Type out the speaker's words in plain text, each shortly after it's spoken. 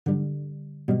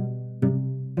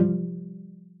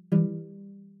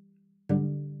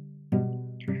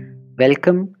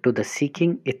Welcome to the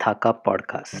Seeking Ithaka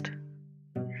podcast.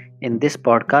 In this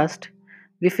podcast,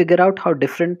 we figure out how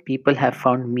different people have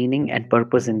found meaning and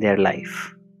purpose in their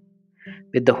life,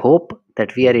 with the hope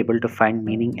that we are able to find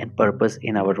meaning and purpose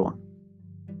in our own.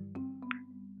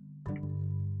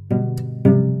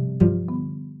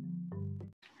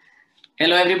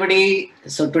 Hello, everybody.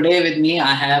 So today with me,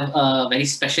 I have a very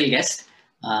special guest.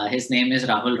 His name is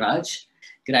Rahul Raj,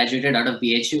 graduated out of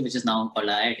BHU, which is now called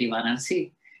IIT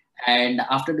Varanasi. And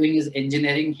after doing his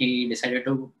engineering, he decided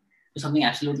to do something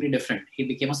absolutely different. He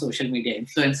became a social media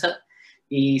influencer.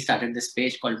 He started this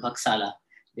page called Bhaksala,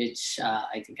 which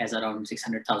I think has around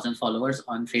 600,000 followers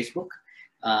on Facebook,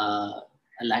 a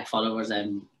lakh followers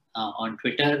on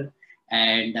Twitter.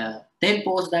 And then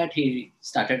post that, he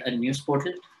started a news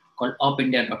portal called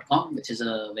opindia.com, which is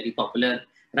a very popular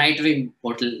right-wing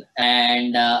portal.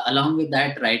 And along with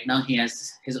that, right now he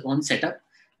has his own setup,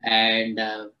 and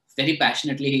very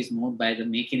passionately he's moved by the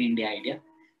Make in India idea.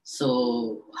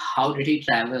 So how did he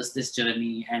traverse this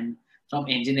journey? And from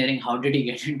engineering, how did he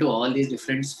get into all these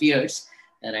different spheres,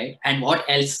 right? And what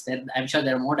else? I'm sure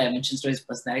there are more dimensions to his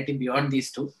personality beyond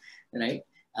these two, right?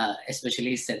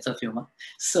 Especially his sense of humor.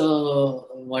 So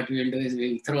what we will do is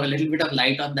we'll throw a little bit of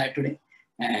light on that today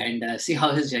and see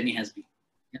how his journey has been.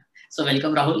 Yeah. So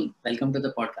welcome, Rahul. Welcome to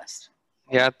the podcast.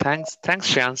 Yeah, thanks,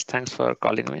 Shans. Thanks for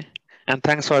calling me, and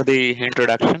thanks for the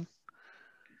introduction.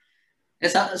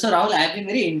 Yes, so Rahul, I have been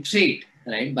very intrigued,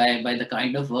 right, by the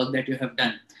kind of work that you have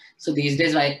done. So these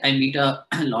days, I meet a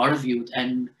lot of youth,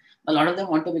 and a lot of them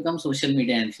want to become social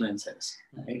media influencers,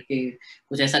 right? कि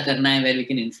कुछ ऐसा करना है where we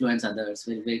can influence others,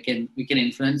 where we can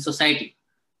influence society.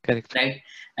 Correct. Right?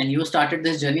 And you started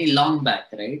this journey long back,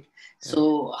 right?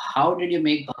 So how did you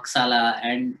make Bhaksala,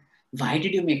 and why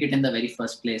did you make it in the very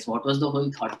first place? What was the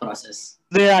whole thought process?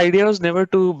 The idea was never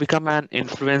to become an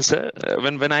influencer.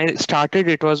 When I started,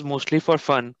 it was mostly for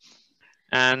fun,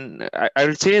 and I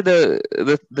would say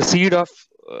the seed of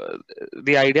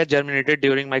the idea germinated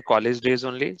during my college days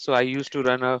only. So I used to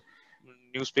run a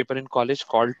newspaper in college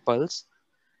called Pulse,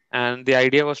 and the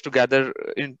idea was to gather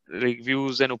in like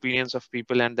views and opinions of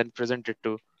people and then present it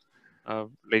to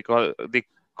like all the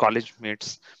college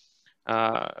mates.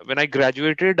 When I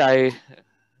graduated, I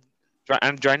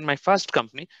joined my first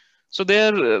company. So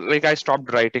there, like I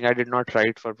stopped writing. I did not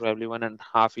write for probably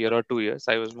 1.5 years or 2 years.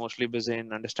 I was mostly busy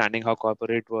in understanding how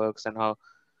corporate works and how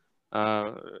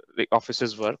like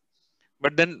offices work.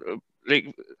 But then,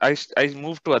 like I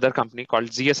moved to other company called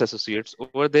ZS Associates.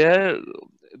 Over there,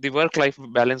 the work-life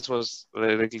balance was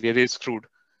like really screwed.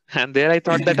 And there, I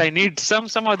thought that I need some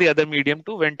of the other medium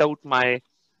to vent out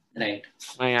Right.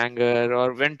 my anger,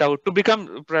 or went out to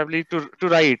become probably to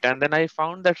write. And then I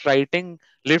found that writing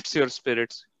lifts your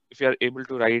spirits if you are able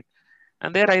to write.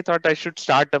 And there I thought I should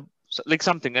start like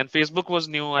something. And Facebook was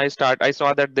new. I saw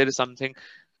that there is something.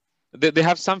 They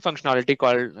have some functionality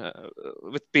called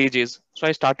with pages. So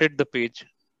I started the page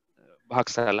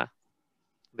Bhaksala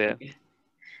there. Okay.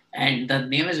 And the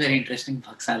name is very interesting,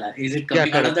 Bhaksala. Is it Yeah,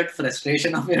 coming out of that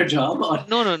frustration of your job, or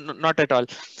no, not at all.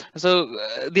 So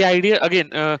the idea again.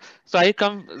 So I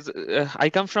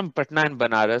come from Patna and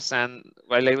Banaras, and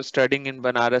while I was studying in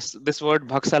Banaras, this word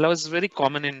Bhaksala was very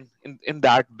common in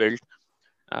that belt.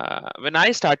 When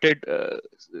I started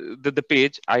the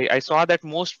page, I saw that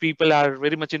most people are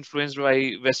very much influenced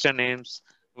by Western names,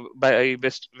 by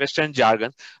Western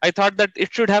jargon. I thought that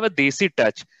it should have a Desi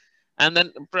touch. And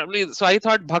then probably, so I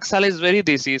thought Bhaksala is very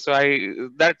desi. So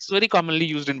that's very commonly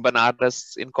used in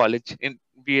Banaras in college in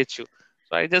BHU.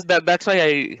 So that's why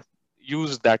I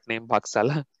used that name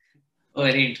Bhaksala. oh,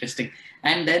 very interesting.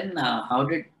 And then how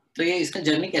did तो ये इसका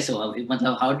journey कैसे हुआ?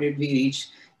 मतलब how did we reach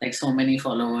like so many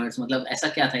followers? मतलब ऐसा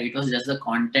क्या था? It was just the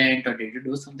content, or did you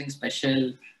do something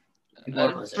special?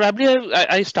 What was it? Probably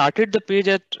I started the page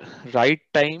at right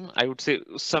time. I would say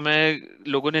उस समय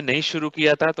लोगों ने नहीं शुरू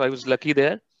किया था, तो I was lucky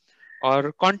there. और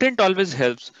कंटेंट ऑलवेज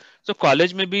हेल्प्स. सो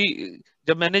कॉलेज में भी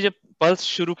जब पल्स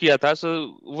शुरू किया था, सो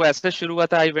वो ऐसे शुरू हुआ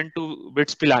था. I went to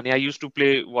bits Pilani. I used to play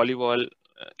volleyball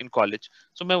in college.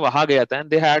 सो मैं वहां गया था, and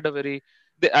they had a very,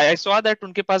 I saw that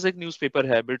उनके पास एक न्यूज़पेपर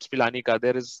है बिट्स पिलानी का.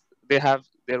 They have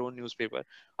their own newspaper.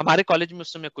 हमारे कॉलेज में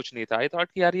उस समय कुछ नहीं था. आई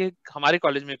थॉट कि यार ये हमारे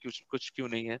कॉलेज में कुछ क्यों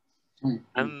नहीं है.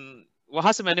 एंड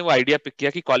वहां से मैंने वो आइडिया पिक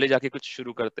किया कि कॉलेज आके कुछ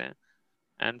शुरू करते हैं,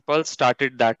 and pulse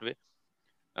started that way.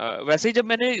 वैसे ही जब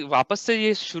मैंने वापस से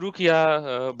ये शुरू किया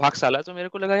भागशाला, तो मेरे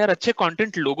को लगा यार अच्छे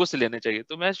कंटेंट लोगों से लेने चाहिए.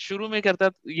 तो मैं शुरू में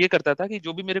करता था कि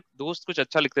जो भी मेरे दोस्त कुछ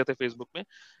अच्छा लिखते थे फेसबुक में,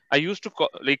 I used to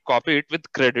like copy it with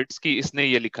credits कि इसने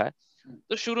ये लिखा है.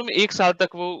 तो शुरू में 1 साल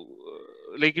तक वो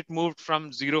like it moved from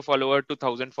 0 follower to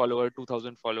 1000 follower,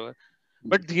 2000 follower.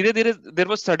 But धीरे धीरे there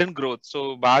was sudden growth.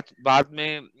 So बाद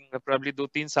में probably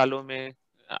 2-3 सालों में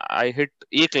आई हिट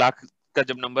 1 लाख का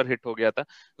जब नंबर हिट हो गया था,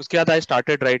 उसके बाद I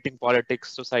started writing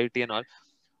politics, society and all.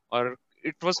 और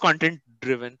it was content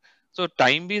driven. So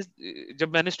time भी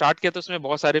जब मैंने स्टार्ट किया तो उसमें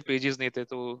बहुत सारे पेजेस नहीं थे,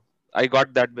 तो I got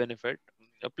that benefit.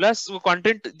 Plus वो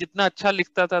कंटेंट जितना अच्छा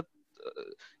लिखता था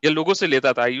या लोगों से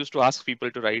लेता था, I used to ask people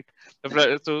to write.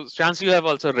 So Shans, you have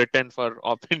also written for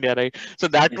Op India, right? So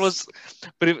that Yes. was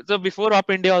so before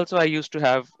Op India also I used to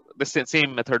have the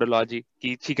same methodology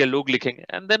कि ठीक है लोग लिखेंगे,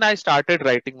 and then I started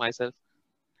writing myself.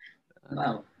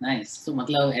 Wow, nice. So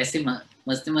मतलब ऐसे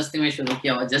मस्ती मस्ती में शुरू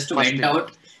किया हुआ, just to मस्ती went में.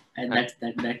 out and हाँ.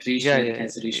 that reached Yeah, where it yeah,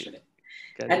 has reached today.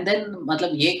 correct. And then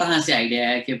मतलब ये कहाँ से आइडिया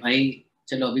है कि भाई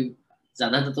चलो अभी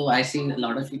ज्यादातर तो I see a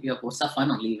lot of your posts are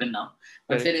fun only even now,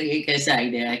 but Correct. फिर एक ऐसे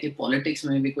आइडिया है कि पॉलिटिक्स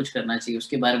में भी कुछ करना चाहिए,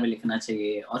 उसके बारे में लिखना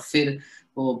चाहिए, और फिर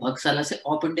वो भगसाला से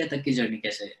ऑप इंडिया तक की जर्नी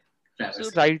कैसे So ट्रैवर्स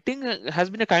की? writing has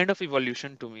been a kind of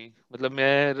evolution to me. मतलब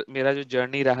मेरा जो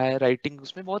जर्नी रहा है राइटिंग,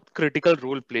 उसमें बहुत क्रिटिकल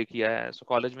रोल प्ले किया है. सो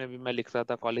कॉलेज में भी मैं लिखता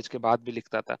था, कॉलेज के बाद भी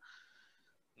लिखता था.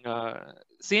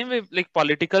 सेम वे लाइक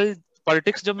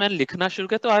पॉलिटिक्स जब मैंने लिखना शुरू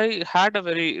किया तो I had a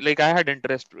very like I had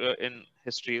interest in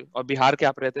history. और बिहार के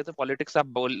आप रहते हैं तो पॉलिटिक्स आप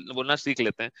बोलना सीख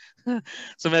लेते हैं.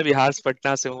 सो मैं बिहार से,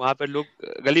 पटना से हूँ. वहाँ पे लोग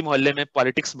गली मोहल्ले में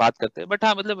पॉलिटिक्स बात करते हैं, बट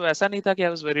हाँ मतलब ऐसा नहीं था कि I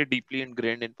was very deeply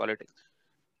ingrained in politics.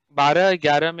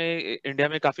 12-11 में इंडिया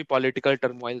में काफी पॉलिटिकल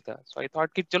टर्मोइल था. सो आई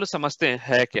थॉट कि चलो समझते हैं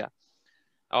है क्या.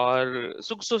 और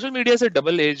सोशल मीडिया से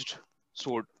डबल एज्ड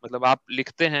स्वॉर्ड. मतलब आप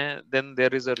लिखते हैं, then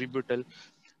there is a rebuttal.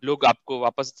 लोग आपको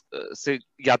वापस से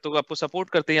या तो आपको सपोर्ट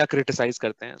करते हैं या क्रिटिसाइज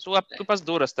करते हैं. सो आपके पास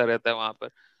दो रास्ता रहता है वहां पर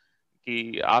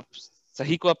कि आप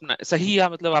सही या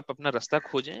मतलब आप अपना रास्ता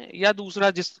खोजें, या दूसरा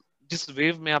जिस जिस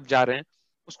वेव में आप जा रहे हैं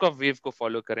उसको आप वेव को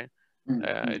फॉलो करें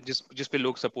जिस जिस पे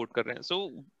लोग सपोर्ट कर रहे हैं. सो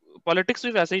पॉलिटिक्स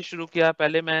भी वैसे ही शुरू किया.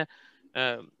 पहले मैं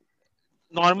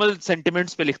नॉर्मल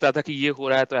सेंटिमेंट्स पे लिखता था कि ये हो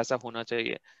रहा है तो ऐसा होना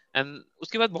चाहिए. एंड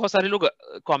उसके बाद बहुत सारे लोग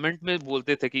कमेंट में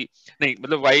बोलते थे कि नहीं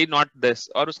मतलब व्हाई नॉट दिस.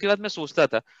 और उसके बाद मैं सोचता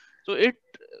था. So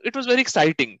it was very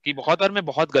exciting कि बहुत बार मैं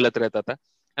बहुत गलत रहता था.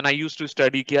 And I used to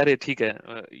study कि अरे ठीक है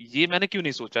ये मैंने क्यों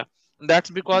नहीं सोचा.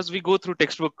 That's because we go through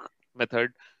text book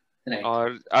method. Right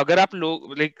और अगर आप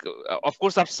लोग लाइक ऑफ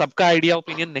कोर्स आप सबका आइडिया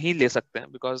ओपिनियन नहीं ले सकते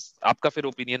हैं बिकॉज आपका फिर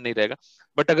ओपिनियन नहीं रहेगा.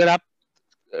 बट अगर आप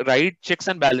राइट चेक्स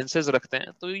एंड बैलेंसेस रखते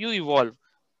हैं तो यू इवॉल्व.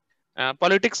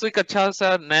 पॉलिटिक्स एक अच्छा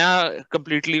सा नया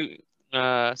कंप्लीटली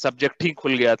सब्जेक्ट ही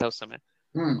खुल गया था उस समय.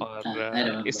 और आई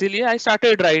रिमेंबर इसीलिए आई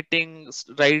स्टार्टेड राइट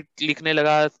लिखने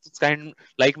लगा. Kind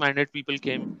like minded people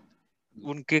came,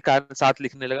 उनके कारण साथ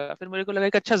लिखने लगा. फिर मेरे को लगा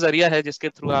एक अच्छा जरिया है जिसके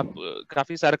थ्रू आप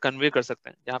काफी सारा कन्वे कर सकते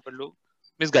हैं जहाँ पर लोग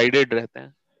मिसगाइडेड रहते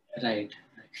हैं. राइट.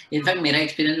 इनफैक्ट मेरा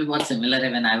एक्सपीरियंस भी बहुत सिमिलर है.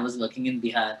 When I was working in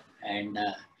Bihar and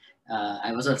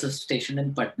I was also stationed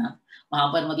in Patna, वहां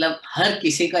पर मतलब हर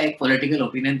किसी का एक पॉलिटिकल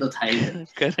ओपिनियन तो था ही.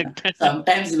 Correct.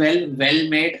 Sometimes well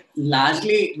made,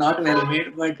 largely not well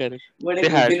made, correct. But they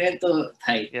एक हैड. ओपिनियन तो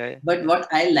था ही. But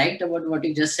what I liked about what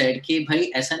you just said कि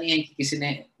भाई ऐसा नहीं है कि किसी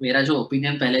ने मेरा जो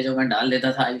ओपिनियन पहले जो मैं डाल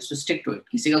देता था, I used to stick to it.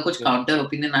 किसी का कुछ काउंटर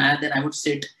ओपिनियन आया, then I would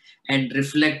sit and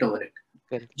reflect over it.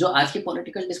 जो आज के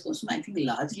पॉलिटिकल डिस्कोर्स में आई थिंक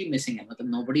लार्जली मिसिंग है. मतलब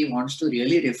nobody wants to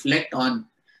really reflect on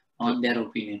their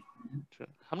opinion.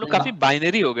 हम लोग काफी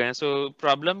बाइनरी हो गए हैं. सो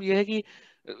प्रॉब्लम ये है कि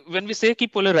व्हेन वी से कि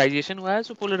पोलराइजेशन हुआ है,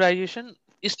 सो पोलराइजेशन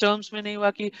इस टर्म्स में नहीं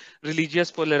हुआ कि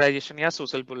रिलीजियस पोलराइजेशन या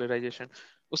सोशल पोलराइजेशन.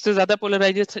 उससे ज्यादा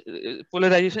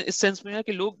पोलराइजेशन इस सेंस में है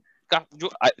कि लोग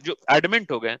जो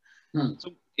एडमेंट हो गए.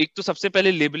 सो एक तो सबसे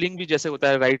पहले लेबलिंग भी जैसे होता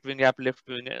है राइट विंग या लेफ्ट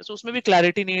विंग है, सो उसमें भी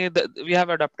क्लैरिटी नहीं है. We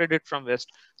have adopted it from west.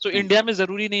 So India में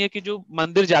जरूरी नहीं है कि जो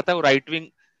मंदिर जाता है वो राइट विंग.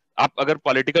 आप अगर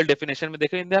पॉलिटिकल डेफिनेशन में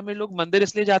देखें, इंडिया में लोग मंदिर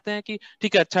इसलिए जाते हैं कि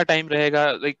ठीक है अच्छा टाइम रहेगा,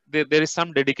 like there is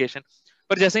some dedication.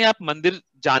 पर जैसे ही आप मंदिर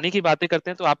जाने की बातें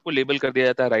करते हैं तो आपको लेबल कर दिया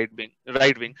जाता है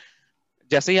राइट विंग.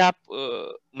 जैसे ही आप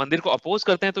मंदिर को अपोज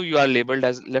करते हैं तो you are labelled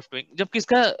as left wing. जबकि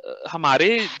इसका हमारे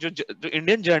जो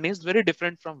Indian journey is very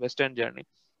different from western journey.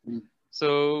 So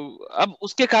अब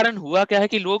उसके कारण हुआ क्या है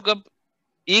कि लोग अब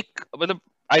एक मतलब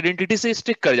आइडेंटिटी से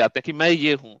स्टिक कर जाते हैं कि मैं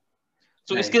ये हूँ.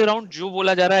 सो इसके अराउंड जो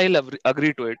बोला जा रहा है आई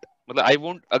अग्री टू इट. मतलब आई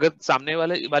वोंट, अगर सामने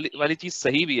वाली चीज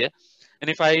सही भी है and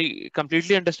if I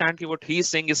completely understand कि what he is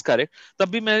saying is correct, तब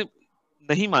भी मैं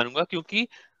नहीं मानूंगा क्योंकि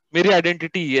मेरी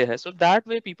आइडेंटिटी ये है. So that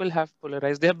way people have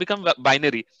polarised, they have become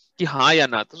binary कि हाँ या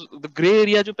ना. तो द ग्रे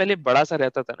एरिया जो पहले बड़ा सा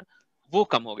रहता था ना, वो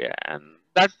कम हो गया. And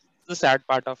that the sad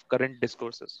part of current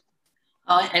discourses.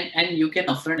 And you can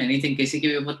offer anything. किसी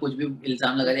के ऊपर कुछ भी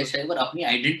इल्जाम लगा दिया चाहिए, पर अपनी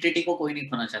आइडेंटिटी को कोई नहीं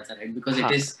खोना चाहता, राइट? बिकॉज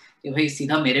इट इज कि भाई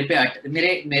सीधा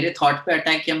मेरे थॉट पे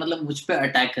अटैक किया, मतलब मुझ पे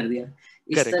अटैक कर दिया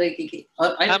इस तरह की.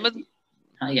 और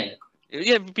हाँ यार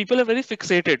yeah, people are very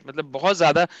fixated, मतलब बहुत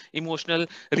ज्यादा इमोशनल.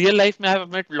 रियल लाइफ में I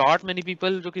have met lot many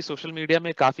people जो कि सोशल मीडिया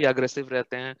में काफी अग्रेसिव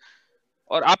रहते हैं,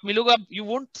 और आप मिलोगे, आप यू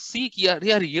वोंट सी कि यार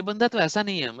यार ये बंदा तो ऐसा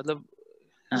नहीं है, मतलब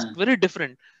इज हाँ वेरी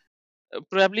डिफरेंट.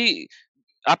 प्रोबेबली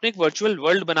आपने एक वर्चुअल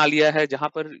वर्ल्ड बना लिया है जहां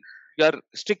पर you are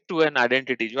stick to an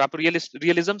identity, जो आप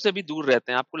रियलिज्म से भी दूर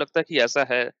रहते हैं, आपको लगता है कि ऐसा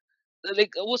है.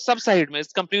 लाइक वो सब साइड में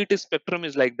complete spectrum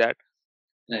is like that.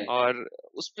 Right और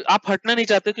उस पे आप हटना नहीं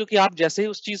चाहते, क्योंकि आप जैसे ही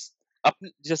उस चीज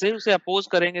जैसे ही उसे अपोज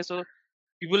करेंगे, सो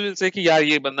पीपल विल से कि यार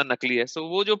ये बंदा नकली है. सो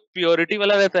वो जो प्योरिटी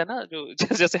वाला रहता है ना,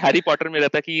 जो जैसे हैरी पॉटर में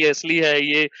रहता है कि ये असली है,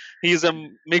 ये ही is a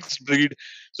mixed breed.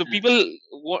 So people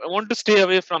want to stay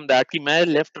away from that कि मैं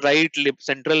लेफ्ट राइट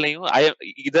सेंट्रल नहीं हूँ. आई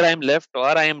इधर आई एम लेफ्ट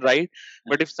और I am right.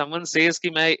 But if someone says कि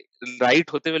मैं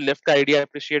राइट होते हुए लेफ्ट का आइडिया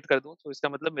अप्रिशिएट कर दूं, तो इसका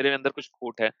मतलब मेरे अंदर कुछ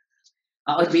खोट है.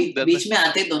 और Then- बीच में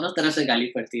आते दोनों तरफ से गाली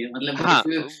पड़ती है, मतलब हाँ,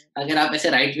 अगर आप ऐसे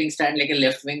राइट विंग स्टैंड लेके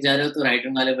लेफ्ट विंग जा रहे हो तो राइट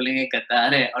विंग वाले बोलेंगे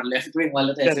गद्दार है, और लेफ्ट विंग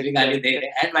वाले तो ऐसे भी करेक्ट गाली करेक्ट दे रहे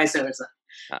करेक्ट. हैं, and vice versa.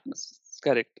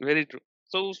 Correct, very true.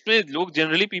 सो उसमें लोग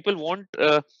जनरली पीपल वांट,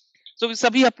 सो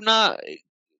सभी अपना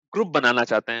ग्रुप बनाना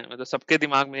चाहते हैं, मतलब सबके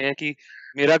दिमाग में है कि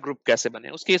मेरा ग्रुप कैसे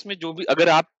बने. उस केस में जो भी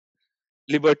अगर आप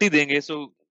लिबर्टी देंगे, सो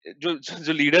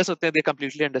जो लीडर्स होते हैं दे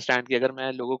कम्प्लीटली अंडरस्टैंड कि अगर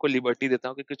मैं लोगों को लिबर्टी देता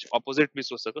हूँ कि कुछ ऑपोजिट भी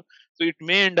सोच सको, तो it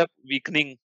may and up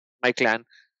weakening my clan.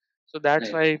 So that's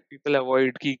right why people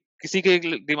avoid कि किसी के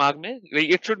दिमाग में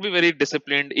it should be very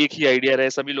disciplined, एक ही आइडिया रहे,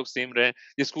 सभी लोग सेम रहे.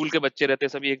 जो स्कूल के बच्चे रहते हैं,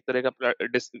 सभी एक तरह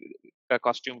का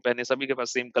कॉस्ट्यूम पहने, सभी के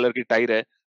पास सेम कलर की टाई रहे.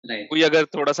 राइट. कोई अगर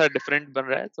थोड़ा सा डिफरेंट बन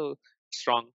रहा है तो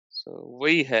स्ट्रॉन्ग. सो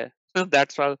वही है.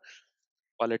 That's how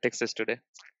politics is today.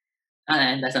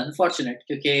 And that's unfortunate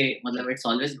क्योंकि मतलब it's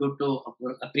always good to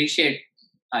appreciate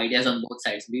ideas on both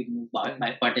sides, be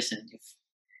bipartisan. If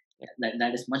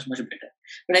that is much better.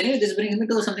 But anyway, this brings me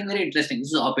to something very interesting.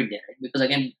 This is Op India, right? Because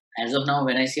again, as of now,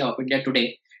 when I see Op India today,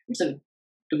 it's a,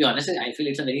 to be honest, I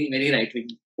feel it's a very right wing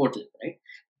portal, right?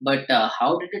 But how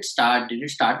did it start? Did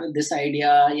it start with this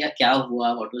idea? या क्या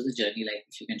हुआ? What was the journey like?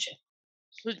 If you can share.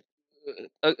 So,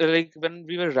 like when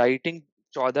we were writing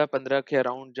 14-15 के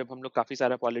around, जब हम लोग काफी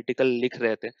सारा political लिख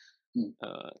रहे थे, Hmm.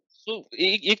 सो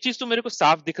एक चीज तो मेरे को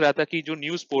साफ दिख रहा था कि जो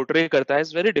न्यूज पोर्ट्रे करता है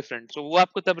इज वेरी डिफरेंट. सो वो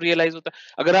आपको तब रियलाइज होता है.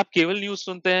 अगर आप केवल न्यूज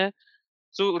सुनते हैं,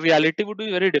 so reality would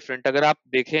be very different. अगर आप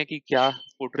देखें कि क्या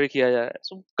पोर्ट्रे किया जा रहा है,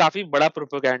 सो काफी बड़ा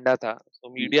प्रोपेगेंडा था. सो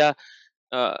Hmm. मीडिया,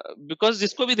 बिकॉज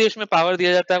जिसको भी देश में पावर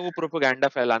दिया जाता है वो प्रोपेगेंडा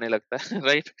फैलाने लगता है.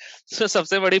 राइट. सो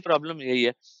सबसे बड़ी प्रॉब्लम यही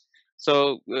है. सो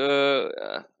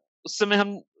उस समय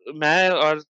मैं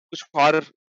और कुछ और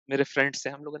मेरे फ्रेंड्स थे,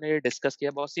 हम लोगों ने ये डिस्कस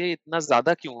किया, बॉस ये इतना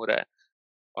ज्यादा क्यों हो रहा है.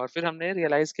 और फिर हमने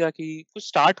रियलाइज किया कि कुछ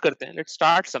स्टार्ट करते हैं, लेट्स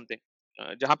स्टार्ट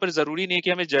समथिंग जहां पर जरूरी नहीं है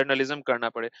कि हमें जर्नलिज्म करना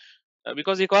पड़े.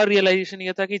 बिकॉज एक और रियलाइजेशन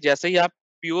ये था कि जैसे ही आप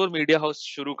प्योर मीडिया हाउस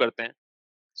शुरू करते हैं,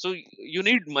 so you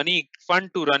need money fund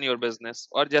to run your business.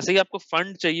 और जैसे ही आपको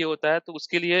फंड चाहिए होता है, तो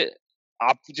उसके लिए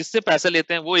आप जिससे पैसे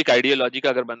लेते हैं वो एक आइडियोलॉजी का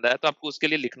अगर बंदा है, तो आपको उसके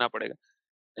लिए लिखना पड़ेगा.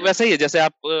 तो Right. वैसा ही है, जैसे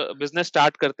आप बिजनेस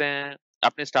स्टार्ट करते हैं,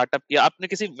 आपने स्टार्टअप किया, आपने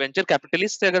किसी वेंचर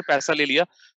कैपिटलिस्ट से अगर पैसा ले लिया,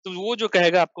 तो वो जो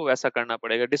कहेगा आपको वैसा करना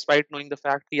पड़ेगा, डिस्पाइट नोइंग द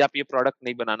फैक्ट कि आप ये प्रोडक्ट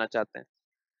नहीं बनाना चाहते हैं.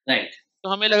 Right. तो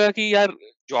हमें लगा कि यार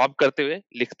जॉब करते हुए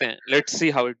लिखते हैं, let's see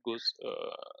how it goes.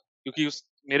 क्योंकि उस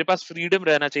मेरे पास फ्रीडम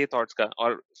रहना चाहिए थॉट्स का,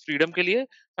 और फ्रीडम के लिए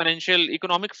फाइनेंशियल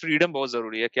इकोनॉमिक फ्रीडम बहुत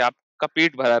जरूरी है कि आपका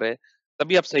पेट भरा रहे,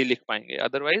 तभी आप सही लिख पाएंगे.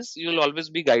 Otherwise you will always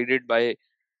be guided by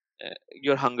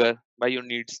your hunger, by your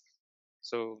needs.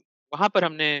 सो वहां पर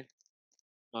हमने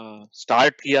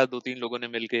स्टार्ट किया 2-3 लोगों ने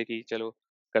मिलके कि चलो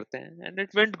करते हैं, एंड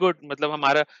इट वेंट गुड. मतलब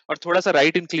हमारा और थोड़ा सा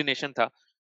राइट इंक्लिनेशन था.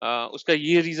 उसका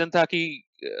ये रीजन था कि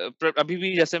अभी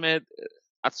भी जैसे मैं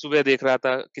आज सुबह देख रहा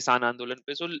था किसान आंदोलन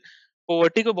पे, सो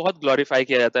पॉवर्टी को बहुत ग्लोरीफाई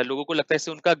किया जाता है. लोगों को लगता है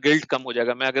इससे उनका गिल्ट कम हो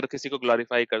जाएगा, मैं अगर किसी को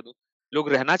ग्लोरीफाई कर दूं.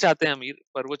 लोग रहना चाहते हैं अमीर,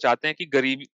 पर वो चाहते हैं कि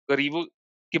गरीबों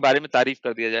के बारे में तारीफ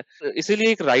कर दिया जाए.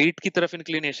 इसीलिए एक राइट की तरफ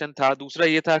इंक्लिनेशन था. दूसरा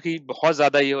ये था कि बहुत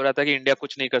ज्यादा ये हो रहा था कि इंडिया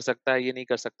कुछ नहीं कर सकता, ये नहीं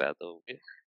कर सकता. तो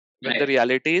when the Right.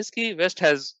 reality is कि West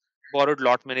has borrowed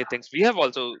lot many things. We have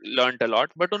also learned a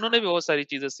lot, but उन्होंने भी बहुत सारी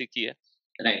चीजें सीखी है.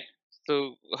 Right. तो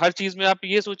हर चीज में आप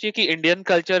ये सोचिए कि इंडियन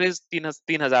कल्चर इज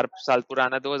 3000 साल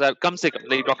पुराना, 2000 कम से कम,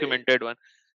 डॉक्यूमेंटेड वन.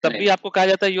 तब भी Right. आपको कहा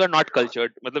जाता है यू आर नॉट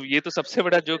कल्चर्ड. मतलब ये तो सबसे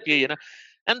बड़ा जोक यही है ना.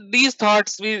 And these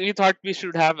thoughts we thought we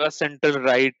should have a centre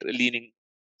right leaning.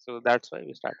 So that's why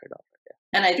we started off.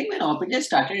 And I think when Opindia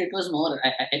started, it was more,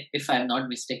 if I'm not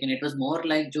mistaken, it was more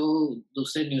like जो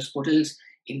दूसरे news portals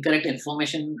incorrect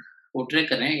information portray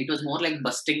कर रहे हैं, it was more like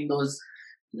busting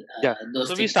Yeah. those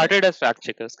So we things, right? started as fact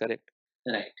checkers, correct.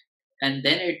 Right. And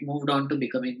then it moved on to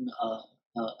becoming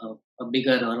a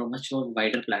bigger or a much more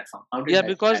wider platform. How did Yeah,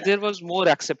 that because add up? there was more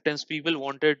acceptance. People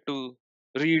wanted to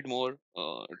read more,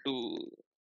 to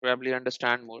probably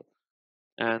understand more.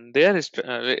 and there is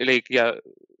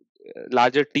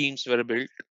larger teams were built.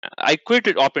 I quit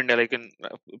it Op India like in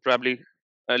probably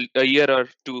a year or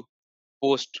two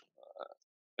post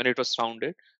when it was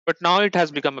founded, but now it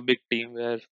has become a big team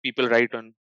where people write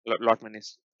on lot many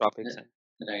topics. And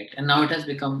Right. And now it has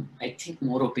become, I think,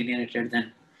 more opinionated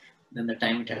than the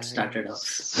time it had started off.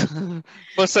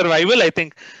 For survival, I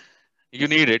think you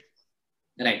need it.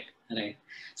 Right. Right.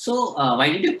 So why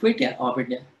did you quit Op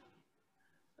India?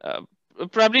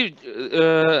 Probably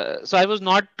so I was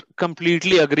not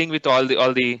completely agreeing with all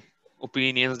the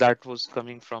opinions that was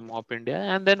coming from Op India,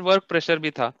 and then work pressure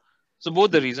bhi tha. So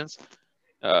both the reasons.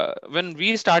 When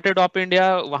we started Op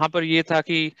India, वहाँ पर ये था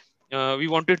कि we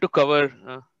wanted to cover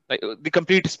like the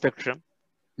complete spectrum.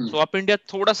 So Op India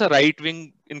थोड़ा सा right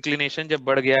wing inclination जब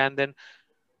बढ़ गया, and then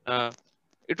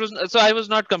it was, so I was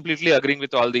not completely agreeing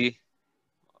with all the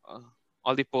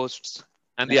posts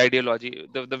and the ideology,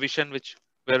 the vision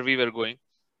where we were going.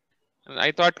 And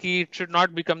I thought it should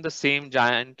not become the same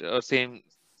giant or same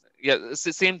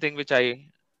thing which I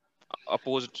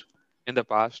opposed in the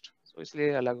past. So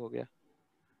इसलिए अलग हो गया.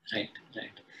 Right.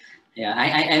 Yeah,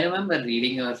 I remember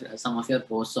reading some of your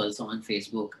posts also on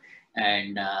Facebook,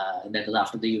 and that was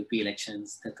after the UP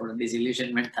elections. That was a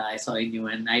disillusionment I saw in you,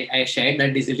 and I shared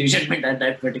that disillusionment at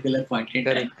that particular point in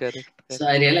time. Correct. So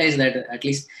I realized that at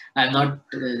least I'm not,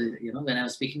 when I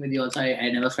was speaking with you also, I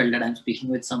never felt that I'm speaking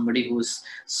with somebody who's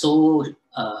so,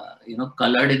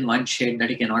 colored in one shade that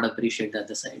he cannot appreciate the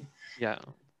other side. Yeah.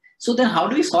 So then how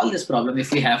do we solve this problem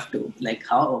if we have to? Like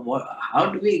how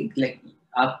do we, like,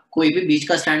 आप कोई भी बीच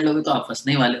का stand लोगे तो आप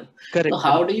फंसने वाले हो. So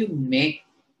how do you make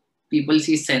people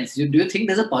see sense? Do you think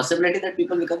there's a possibility that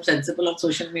people become sensible on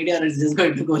social media, or is this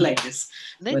going to go like this?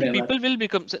 नहीं, people will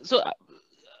become so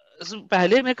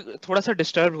पहले मैं थोड़ा सा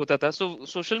disturb होता था. सो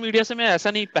social media से मैं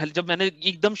ऐसा नहीं, पहले जब मैंने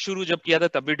एकदम शुरू जब किया था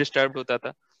तब भी डिस्टर्ब होता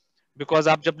था, बिकॉज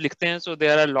आप जब लिखते हैं so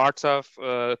there are lots of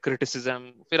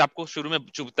criticism, फिर आपको शुरू में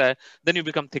चुभता है, then you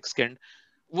become thick skinned.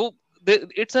 वो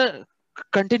इट्स अ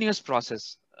कंटिन्यूअस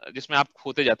प्रोसेस जिसमें आप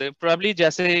होते जाते हैं. प्रोबेबली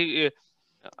जैसे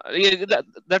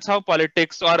दैट्स हाउ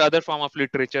पॉलिटिक्स और other form of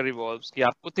literature evolves, कि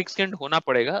आपको थिक स्किन्ड होना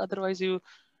पड़ेगा, otherwise you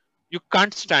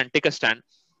can't take a stand.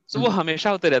 सो वो हमेशा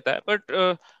होते रहता है.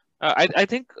 But I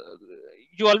think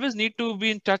you always need to be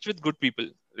in touch with good people,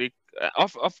 like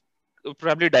of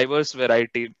probably diverse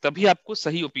variety, तभी आपको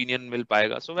सही ओपिनियन मिल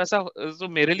पाएगा. सो वैसा, so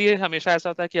मेरे लिए हमेशा ऐसा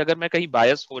होता है कि अगर मैं कहीं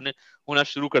बायस होना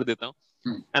शुरू कर देता हूँ,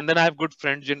 and then I have good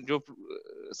friends जो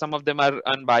some of them are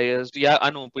unbiased या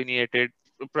unopinionated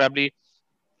probably,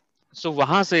 so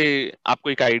वहां से आपको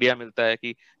एक आइडिया मिलता है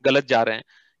कि गलत जा रहे हैं,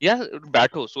 या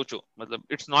बैठो सोचो. मतलब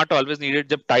इट्स नॉट ऑलवेज नीडेड.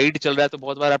 जब टाइड चल रहा है तो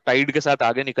बहुत बार आप टाइड के साथ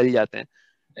आगे निकल जाते हैं,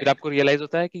 फिर आपको रियलाइज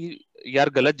होता है कि यार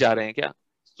गलत जा रहे हैं क्या.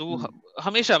 तो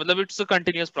हमेशा, मतलब इट्स अ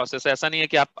कंटिन्यूअस प्रोसेस. ऐसा नहीं है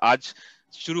कि आप आज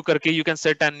शुरू करके you can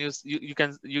set and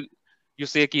you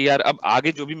say कि यार अब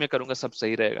आगे जो भी मैं करूंगा सब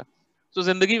सही रहेगा. तो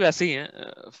जिंदगी वैसे ही है,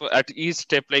 एट ईच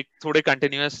स्टेप लाइक थोड़े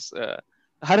कंटिन्यूअस,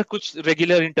 हर कुछ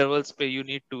रेगुलर इंटरवल्स पे you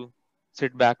need to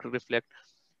sit back, reflect.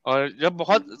 और जब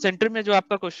बहुत सेंटर में जो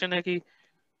आपका क्वेश्चन है कि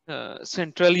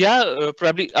सेंट्रल या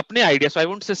प्रोबेबली अपने idea, so I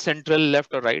won't say central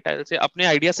left और राइट, आई विल से अपने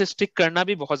आइडिया से स्टिक करना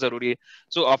भी बहुत जरूरी है.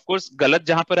 सो ऑफ कोर्स गलत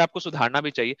जहां पर आपको सुधारना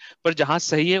भी चाहिए, पर जहां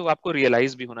सही है वो आपको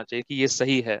रियलाइज भी होना चाहिए कि ये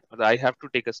सही है. मतलब I have to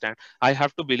take a stand, I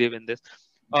have to believe in this,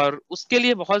 और उसके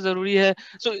लिए बहुत जरूरी है.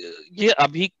 सो ये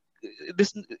अभी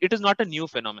this it is not a new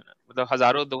phenomenon. मतलब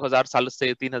हजारों 2000 साल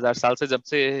से 3000 साल से जब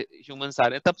से ह्यूमंस आ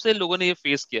रहे हैं तब से लोगों ने ये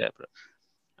फेस किया है.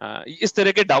 इस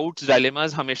तरह के डाउट्स,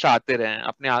 डायलेमास हमेशा आते रहे हैं,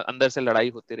 अपने अंदर से लड़ाई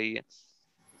होती रही है.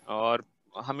 और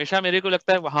हमेशा मेरे को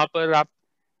लगता है वहां पर आप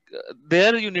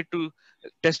there you need to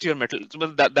test your metal.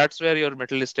 That's where your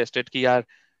mettle is tested, कि यार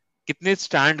कितने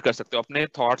स्टैंड कर सकते हो अपने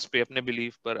थॉट्स पे, अपने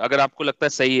बिलीफ पर. अगर आपको लगता है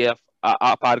सही है,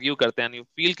 आप आर्ग्यू करते हैं, यू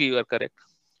फील कि you are correct,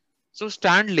 so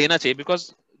stand लेना चाहिए.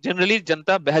 बिकॉज जनरली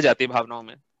जनता बह जाती है भावनाओं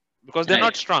में, because they are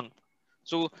not strong.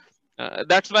 So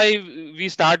that's why we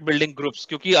start building groups,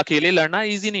 क्योंकि अकेले लड़ना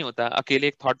इजी नहीं होता, अकेले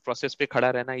एक थॉट प्रोसेस पे खड़ा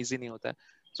रहना इजी नहीं होता है.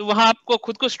 सो वहां आपको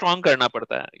खुद को स्ट्रांग करना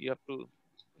पड़ता है. You have to,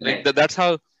 like that's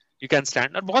how you can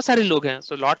stand. और बहुत सारे लोग हैं,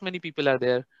 so lot many people are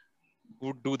there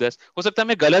who do this. हो सकता है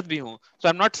मैं गलत भी हूँ, so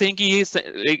I'm not saying कि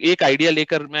ये एक आइडिया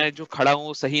लेकर मैं जो खड़ा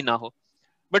हूँ सही ना हो,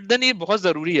 बट देन ये बहुत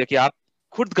जरूरी है कि आप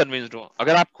खुद कन्विंस्ड हो.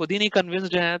 अगर आप खुद ही नहीं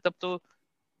कन्विंस्ड हैं तब तो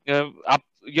आप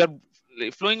you are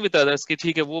flowing with others कि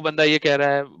ठीक है वो बंदा ये कह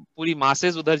रहा है, पूरी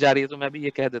मासेस उधर जा रही है तो मैं भी ये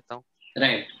कह देता हूँ.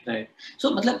 Right. So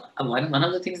मतलब one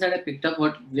of the things that I picked up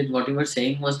with what you were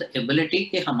saying was the ability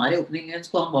कि हमारे opinions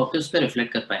को हम वापस उस पे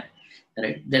reflect कर पाए.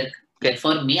 Right. That like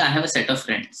for me I have a set of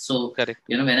friends, so Correct.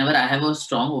 you know whenever I have a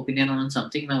strong opinion on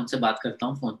something मैं उनसे बात करता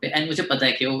हूँ फोन पे, एंड मुझे पता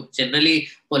है कि वो जनरली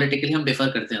पॉलिटिकली हम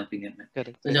डिफर करते हैं ओपिनियन में,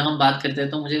 Correct. तो जब हम बात करते हैं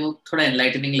तो मुझे वो थोड़ा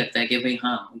एनलाइटनिंग लगता है कि भाई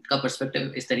हाँ उनका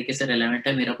पर्सपेक्टिव इस तरीके से रेलेवेंट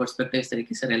है, मेरा पर्सपेक्टिव इस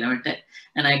तरीके से रेलेवेंट है,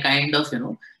 and I kind of you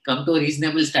know come to a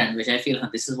reasonable stand which I feel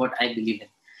this is what I believe in,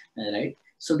 right?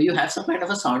 So do you have some kind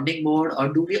of a sounding board, or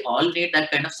do we all need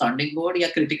that kind of sounding board, या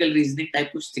critical reasoning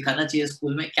type कुछ सिखाना चाहिए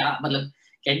school में, क्या मतलब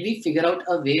can we figure out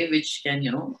a way which can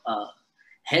you know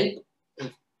help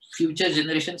future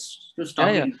generations to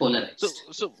stop getting polarized?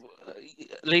 So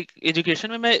like education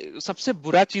में मैं सबसे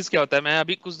बुरा चीज क्या होता है, मैं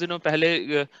अभी कुछ दिनों पहले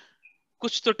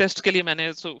कुछ तो टेस्ट के लिए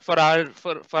मैंने for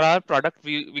our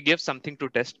product we gave something to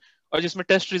test, और जिसमें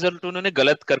टेस्ट रिजल्ट उन्होंने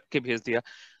गलत करके भेज दिया,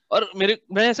 और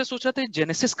मैं ऐसे सोच रहा था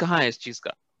जेनेसिस कहाँ है इस चीज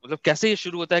का, मतलब कैसे ये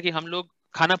शुरू होता है कि हम लोग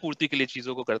खाना पूर्ति के लिए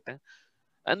चीजों को करते हैं,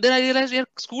 एंड देन आई रियलाइज यार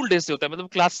स्कूल डेज से होता है, मतलब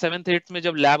क्लास 7th 8th में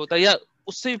जब लैब होता है, या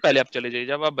उससे भी पहले आप चले जाइए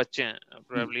जब आप बच्चे हैं,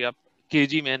 प्रोबेबली आप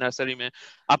केजी में नर्सरी में,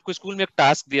 आपको स्कूल में एक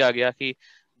टास्क दिया गया कि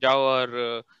जाओ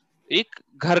और एक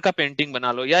घर का पेंटिंग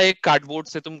बना लो, या एक कार्डबोर्ड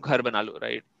से तुम घर बना लो,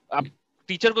 राइट? आप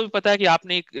टीचर को भी पता है कि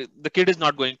आपने the kid is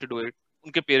not going to do it,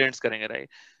 उनके पेरेंट्स करेंगे, राइट?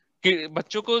 कि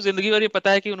बच्चों को जिंदगी भर ये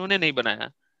पता है कि उन्होंने नहीं बनाया,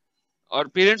 और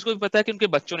पेरेंट्स को भी पता है कि उनके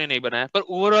बच्चों ने नहीं बनाया, पर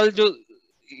ओवरऑल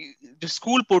जो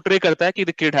स्कूल पोर्ट्रे करता है कि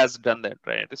the kid has done that,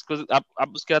 right? इसको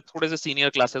आप उसके बाद थोड़े से सीनियर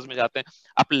क्लासेस में जाते हैं,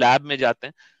 आप लैब में जाते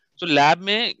हैं, तो लैब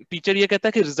में टीचर ये कहता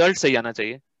है कि रिजल्ट सही आना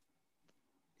चाहिए,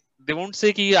 दे वोंट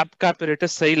से कि आपका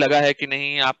apparatus सही लगा है कि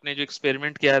नहीं, आपने जो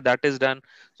एक्सपेरिमेंट किया है दैट इज डन,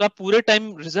 तो आप पूरे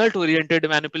टाइम रिजल्ट ओरिएंटेड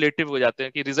मैनिपुलेटिव हो जाते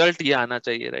हैं कि रिजल्ट ये आना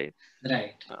चाहिए, राइट?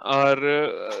 राइट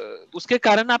और उसके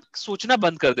कारण आप सोचना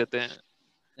बंद कर देते हैं।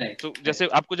 राइट तो जैसे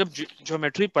आपको जब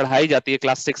ज्योमेट्री पढ़ाई जाती है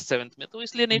क्लास 6 7th में, तो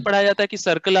इसलिए नहीं पढ़ाया जाता है कि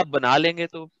सर्कल आप बना लेंगे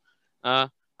तो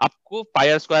आपको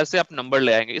पाई स्क्वायर से आप नंबर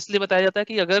ले आएंगे, इसलिए बताया जाता है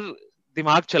कि अगर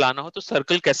दिमाग चलाना हो तो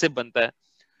सर्कल कैसे बनता है,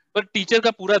 पर टीचर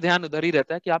का पूरा ध्यान उधर ही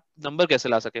रहता है कि आप नंबर कैसे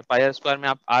ला सके, पाई स्क्वायर में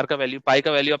आप आर का वैल्यू, पाई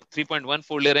का वैल्यू आप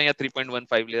 3.14 ले रहे हैं या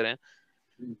 3.15 ले रहे हैं,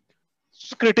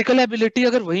 क्रिटिकल एबिलिटी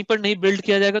अगर वहीं पर नहीं बिल्ड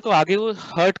किया जाएगा तो आगे वो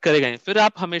हर्ट करेगा ही, फिर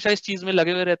आप हमेशा इस चीज में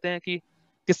लगे हुए रहते हैं कि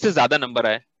किससे ज्यादा नंबर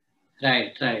आए।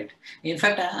 Right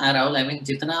in fact Rahul, I mean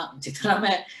जितना जितना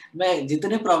मैं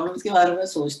जितने प्रॉब्लम्स के बारे में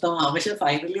सोचता हूँ हमेशा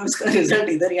फाइनली उसका रिजल्ट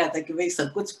इधर ही आता है कि भाई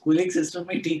सब कुछ कूलिंग सिस्टम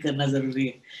में ठीक करना जरूरी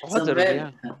है, बहुत जरूरी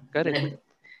है, correct.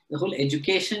 the whole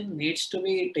education needs to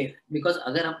be because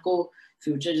अगर हमको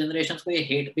future generations को ये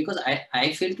hate, because I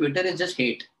feel Twitter is just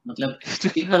hate, मतलब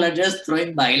people are just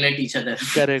throwing bile at each other,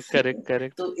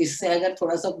 correct तो इससे अगर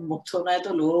थोड़ा सा मुक्त होना है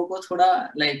तो लोगों को थोड़ा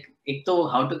like एक तो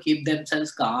how to keep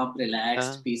themselves calm,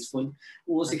 relaxed, peaceful,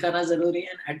 वो सिखाना जरूरी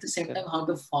है, and at the same time how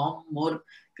to form more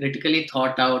critically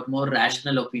thought out, more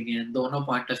rational opinion, दोनों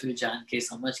point of view जान के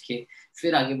समझ के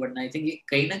फिर आगे बढ़ना। I think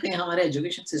कहीं ना कहीं हमारे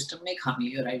education system में खामी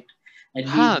है, right?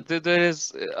 हाँ,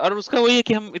 और उसका वही है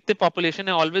कि हम इतने पॉपुलेशन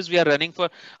है, always we are running for,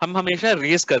 हम हमेशा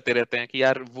रेस करते रहते हैं कि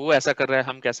यार वो ऐसा कर रहा है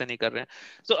हम कैसे नहीं कर रहे हैं।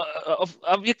 सो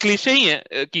अब ये क्लीशे ही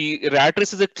है कि rat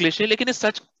race is a cliché, लेकिन ये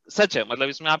सच है, मतलब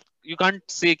इसमें आप यू कांट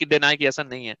से कि डिनाई कि ऐसा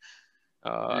नहीं है।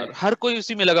 हर कोई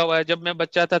उसी में लगा हुआ है, जब मैं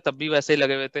बच्चा था तब भी वैसे ही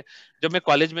लगे हुए थे, जब मैं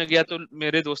कॉलेज में गया तो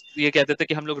मेरे दोस्त ये कहते थे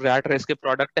कि हम लोग रैट रेस के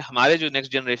प्रोडक्ट है, हमारे जो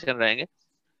नेक्स्ट जनरेशन रहेंगे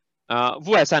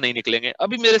वो ऐसा नहीं निकलेंगे।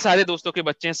 अभी मेरे सारे दोस्तों के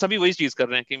बच्चे हैं, सभी वही चीज कर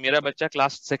रहे हैं कि मेरा बच्चा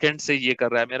क्लास 2nd से ये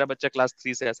कर रहा है, मेरा बच्चा क्लास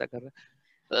 3 से ऐसा कर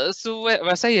रहा है। सो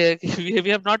वैसा ही है कि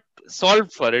we have not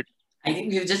solved for it. I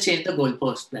think we've just changed the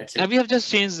goalpost, that's it. We have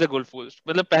just changed the goalpost.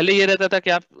 मतलब पहले ये रहता था कि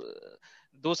आप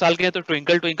 2 साल के हैं तो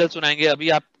ट्विंकल ट्विंकल सुनाएंगे, अभी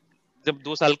आप जब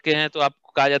 2 साल के हैं तो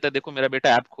आपको कहा जाता है देखो मेरा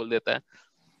बेटा ऐप खोल देता है।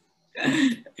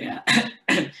 Yeah.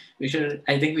 We should,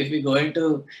 I think if we go into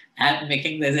app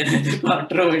making, there's another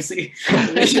controversy.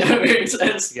 We should wait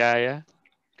first. Yeah,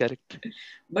 correct.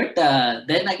 But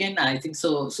then again, I think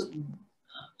so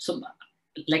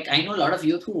like I know a lot of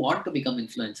youth who want to become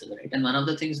influencers, right? And one of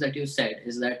the things that you said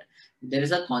is that there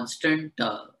is a constant,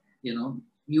 you know,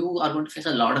 you are going to face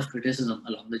a lot of criticism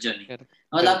along the journey.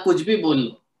 और आप कुछ भी बोल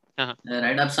लो,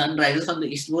 right? आप sun rises from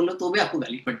the east बोल लो तो भी आपको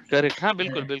गाली पड़ती है। Correct, हाँ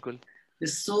बिल्कुल।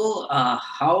 So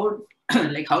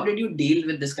how did you deal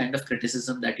with this kind of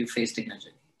criticism that you faced in your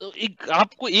journey? तो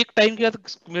आपको एक टाइम के बाद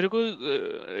मेरे को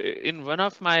in one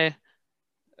of my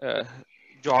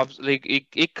jobs, like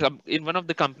in one of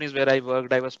the companies where I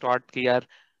worked, I was taught कि यार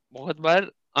बहुत बार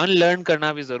अनलर्न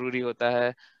करना भी जरूरी होता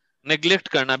है, नेग्लेक्ट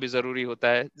करना भी जरूरी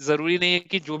होता है, जरूरी नहीं है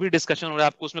कि जो भी डिस्कशन हो रहा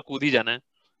है आपको उसमें कूद ही जाना है।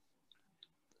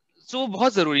 सो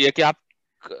बहुत जरूरी है कि आप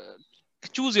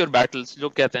चूज योर बैटल्स,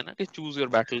 लोग कहते हैं ना कि चूज योर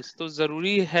बैटल्स, तो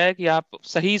जरूरी है कि आप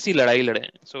सही सी लड़ाई लड़ें।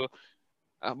 सो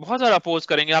बहुत सारा अपोज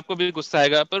करेंगे, आपको भी गुस्सा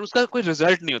आएगा, पर उसका कोई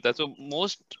रिजल्ट नहीं होता। So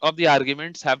most of the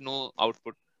arguments have no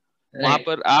output. वहां Right.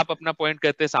 पर आप अपना पॉइंट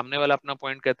कहते हैं, सामने वाला अपना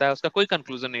पॉइंट कहता है, उसका कोई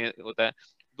कंक्लूजन नहीं होता है,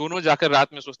 दोनों जाकर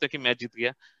रात में सोचते हैं कि मैं जीत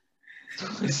गया।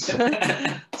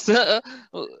 तो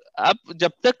आप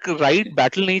जब तक राइट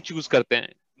बैटल नहीं चूज करते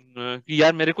हैं कि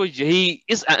यार मेरे को यही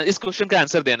इस क्वेश्चन का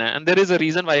आंसर देना है, and there is a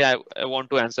reason why I want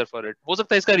to answer for it. हो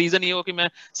सकता है इसका रीजन ये हो कि मैं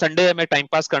संडे है, मैं टाइम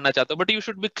पास करना चाहता हूँ, but you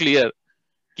should be clear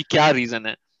कि क्या रीजन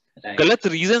है। Right. गलत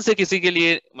रीजन से किसी के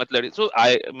लिए मतलब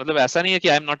मतलब ऐसा नहीं है कि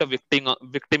I am not a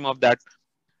victim of that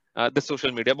this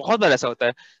social media. बहुत बार ऐसा होता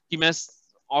है कि मैं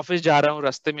ऑफिस जा रहा हूँ,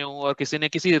 रास्ते में हूँ और किसी ने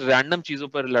किसी रैंडम चीजों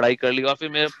पर लड़ाई कर ली और फिर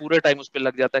मेरा पूरा टाइम उस पर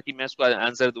लग जाता है कि मैं उसको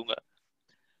आंसर दूंगा।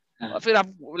 और हाँ. फिर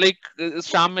आप लाइक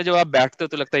शाम में जब आप बैठते हो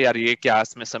तो लगता है यार ये क्या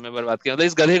इसमें समय बर्बाद किया, मतलब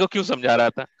इस गधे को क्यों समझा रहा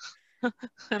था।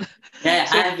 Yeah, I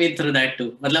so have been through that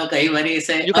too. मतलब कई बार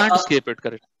ऐसे you can't escape it.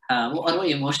 Correct हाँ, वो और वो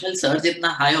इमोशनल सर्ज इतना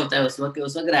हाई होता है उस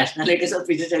वक्त रैशनैलिटी सब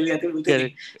पीछे चली जाती है, बोलते नहीं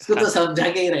करेक्ट इसको हाँ तो समझा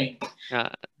के ही रहेंगे।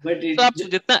 हाँ। बट तो आप जो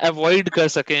जितना अवॉइड कर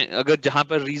सकें, अगर जहां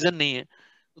पर रीजन नहीं है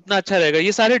उतना अच्छा रहेगा।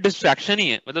 ये सारे डिस्ट्रैक्शन ही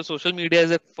है, मतलब social media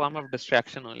is a form of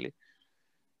distraction only.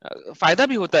 फायदा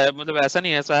भी होता है, मतलब ऐसा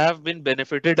नहीं है, सो I have been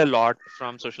benefited a lot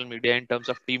from social media in terms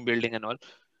of team building and all.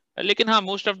 लेकिन हाँ,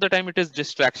 most of the time it is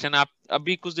distraction. आप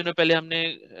अभी कुछ दिनों पहले हमने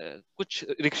कुछ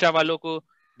रिक्शा वालों को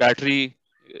बैटरी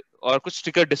और कुछ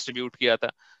स्टिकर डिस्ट्रीब्यूट किया था।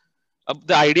 अब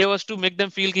the idea was to make them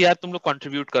feel कि यार तुम लोग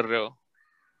कंट्रीब्यूट कर रहे हो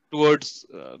towards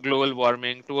global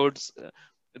warming, towards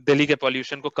Delhi के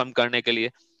पॉल्यूशन को कम करने के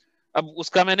लिए। अब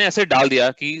उसका मैंने ऐसे डाल दिया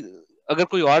कि अगर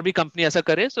कोई और भी कंपनी ऐसा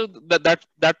करे so that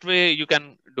that way you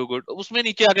can do good. उसमें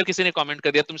नीचे अगर किसी ने कमेंट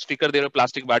कर दिया तुम स्टिकर दे रहे हो,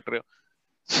 प्लास्टिक बांट रहे हो,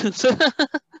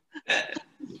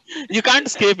 यू कांट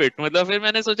स्केप इट। मतलब फिर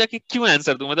मैंने सोचा कि क्यों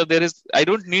आंसर दूं, मतलब there is I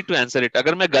don't need to answer it.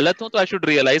 अगर मैं गलत हूं तो आई शुड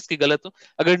रियलाइज कि गलत हूं,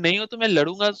 अगर नहीं हो तो मैं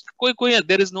लड़ूंगा। कोई कोई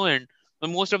there is no and.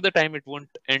 Most of the time it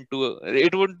won't end to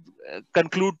it won't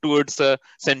conclude towards a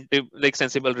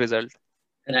sensible result.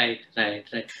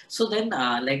 right. So then,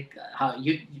 like, how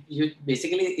you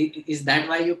basically is that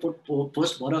why you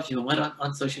post more of humor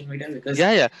on social media? Because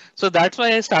Yeah, yeah. So that's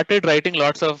why I started writing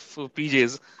lots of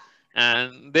PJs,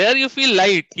 and there you feel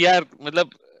light कि यार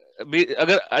मतलब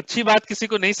अगर अच्छी बात किसी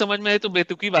को नहीं समझ में आई तो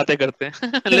बेतुकी बातें करते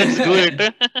हैं। Let's do it.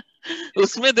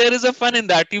 उसमें there is a fun in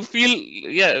that, you feel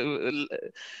या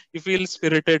यू फील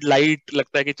स्पिरिटेड, लाइट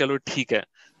लगता है कि चलो ठीक है।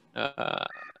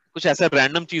 कुछ ऐसा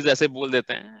रैंडम चीज ऐसे बोल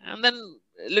देते हैं एंड देन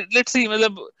लेट्स सी,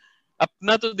 मतलब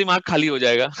अपना तो दिमाग खाली हो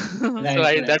जाएगा। सो आई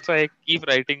right. That's why I keep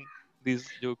writing these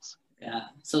jokes. Yeah.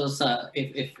 So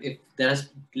if there are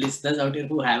listeners out here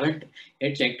who haven't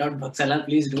yet checked out Bhaksala,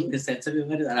 please do. His sense of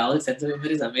humor, Rahul's sense of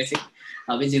humor is amazing.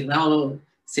 अभी जितना वो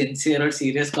sincere और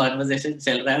serious conversation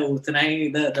चल रहा है, उतना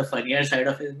ही the funnier side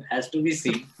of it has to be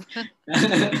seen.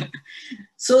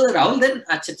 So Rahul, then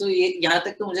अच्छा तो ये यहाँ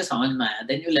तक तो मुझे समझ में आया.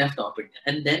 Then you left Top India,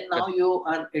 and then now you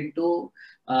are into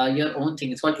your own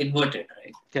thing. It's called Inverted,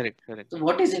 right? Correct. So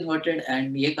what is Inverted,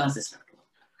 and ये कहाँ से start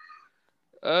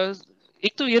हुआ?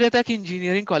 एक तो ये रहता है कि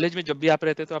इंजीनियरिंग कॉलेज में जब भी आप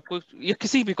रहते हैं तो आपको, या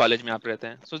किसी भी कॉलेज में आप रहते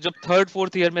हैं, सो जब थर्ड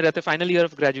फोर्थ ईयर में रहते हैं, फाइनल ईयर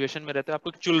ऑफ ग्रेजुएशन में रहते हैं, आपको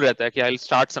एक चुल रहता है कि I will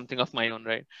start something of my own,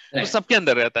 right. तो Right. सबके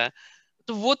अंदर रहता है।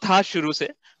 तो वो था शुरू से।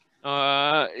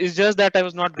 It's just that I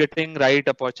was not getting right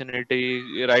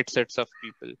opportunity, right sets of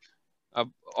people.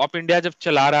 अब ऑप इंडिया जब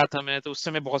चला रहा था मैं, तो उस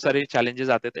समय बहुत सारे चैलेंजेस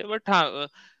आते थे, बट हाँ,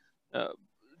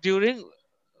 during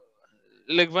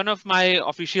like one of my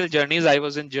official journeys I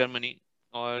was in Germany,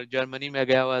 और जर्मनी में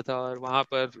गया हुआ था और वहां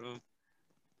पर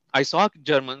आई सॉ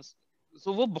जर्मन्स।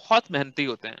 सो वो बहुत मेहनती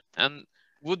होते हैं एंड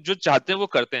वो जो चाहते हैं वो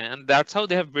करते हैं, and that's how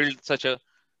they have build such a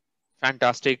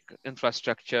fantastic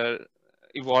infrastructure,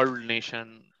 evolved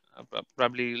nation,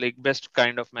 probably like best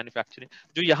kind of manufacturing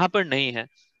जो यहाँ पर नहीं है।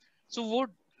 सो वो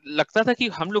लगता था कि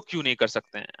हम लोग क्यों नहीं कर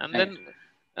सकते हैं, एंड Right.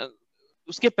 देन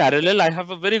उसके parallel I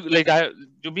have a very like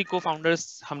जो भी को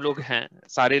फाउंडर्स हम लोग हैं,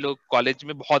 सारे लोग कॉलेज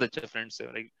में बहुत अच्छे फ्रेंड्स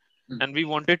हैं, like and we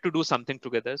wanted to do something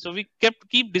together, so we kept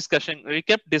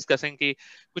discussing कि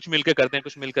कुछ मिलकर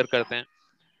करते हैं।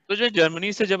 तो जो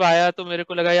जर्मनी से जब आया तो मेरे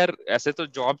को लगा यार ऐसे तो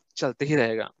जॉब चलते ही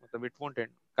रहेगा, मतलब इट वोंट एंड,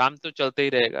 काम तो चलते ही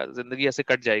रहेगा, जिंदगी ऐसे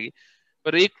कट जाएगी,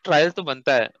 पर एक ट्रायल तो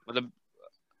बनता है। मतलब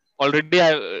already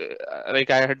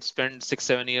I had spent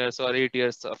 6-7 years or 8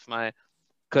 years of my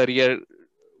career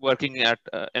working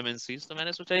at MNCs, तो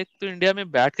मैंने सोचा एक तो इंडिया में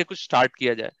बैठ के कुछ स्टार्ट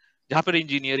किया जाए जहाँ पर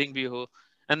इंजीनियरिंग भी हो,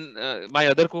 and my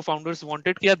other co-founders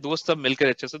wanted कि यार दोस्त सब मिलकर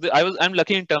अच्छे से, I am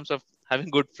lucky in terms of having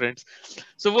good friends.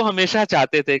 सो वो हमेशा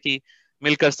चाहते थे कि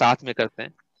मिलकर साथ में करते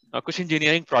हैं और कुछ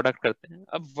इंजीनियरिंग प्रोडक्ट करते हैं।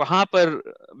 अब वहां पर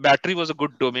battery was a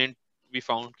good domain, we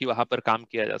found कि वहां पर काम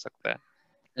किया जा सकता है,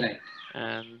 Right.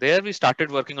 and there we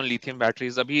started working on lithium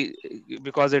batteries अभी,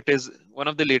 because it is one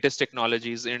of the latest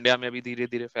technologies, India में अभी धीरे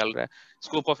धीरे फैल रहा है,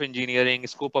 scope of engineering,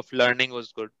 scope of learning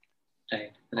was good।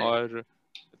 Right. और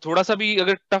थोड़ा सा भी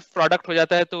अगर टफ प्रोडक्ट हो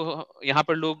जाता है तो यहाँ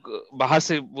पर लोग बाहर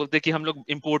से बोलते हैं कि हम लोग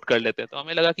इंपोर्ट कर लेते हैं, तो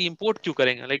हमें लगा कि इंपोर्ट क्यों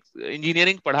करेंगे, लाइक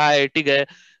इंजीनियरिंग पढ़ा है, आईआईटी गए,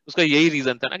 उसका यही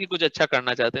रीजन था ना कि कुछ अच्छा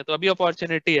करना चाहते हैं, तो अभी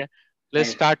अपॉर्चुनिटी है, let's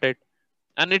Right. Start it.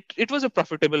 And it was a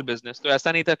profitable business, तो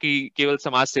ऐसा नहीं था कि केवल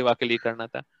समाज सेवा के लिए करना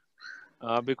था,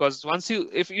 because once you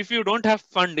if you don't have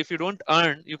fund, if you don't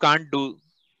earn, you can't do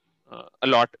a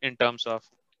lot in terms of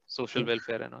social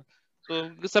welfare and all.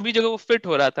 So सभी जगह वो fit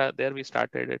हो रहा था, there we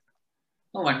started it.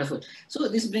 Oh, wonderful. So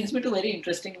this brings me to a very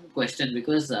interesting question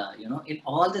because in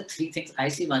all the three things I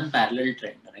see one parallel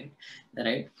trend, right?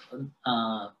 Right.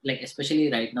 Like especially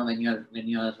right now when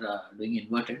you're doing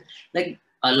inverted, like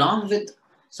along with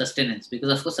sustenance,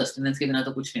 because of course sustenance के बिना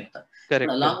तो कुछ नहीं होता. But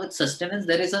Correct. along with sustenance,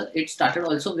 it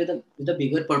started also with a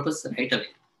bigger purpose right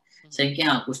away. Saying कि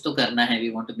हाँ कुछ तो करना है, we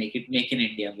want to make in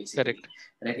India basically. Correct.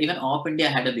 Right? Even Op India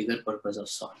had a bigger purpose of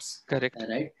sorts. Correct.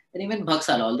 Right? And even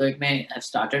Bhagsala, although it may have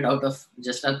started out of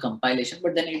just a compilation,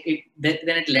 but then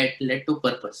it led to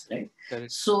purpose, right?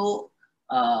 Correct. So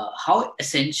how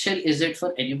essential is it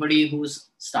for anybody who's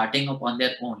starting up on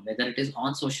their own, whether it is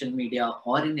on social media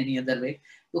or in any other way,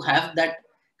 to have that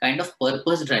kind of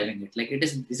purpose driving it? Like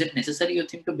is it necessary, you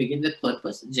think, to begin with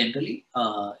purpose generally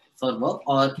for work,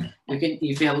 or you can,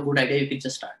 if you have a good idea, you can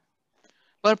just start?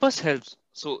 Purpose helps.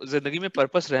 So जिंदगी में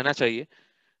purpose रहना चाहिए,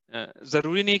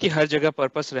 जरूरी नहीं कि हर जगह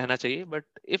purpose रहना चाहिए, but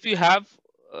if you have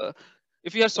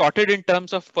if you are sorted in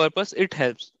terms of purpose, it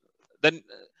helps. Then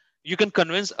you can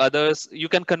convince others, you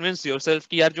can convince yourself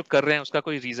कि यार जो कर रहे हैं उसका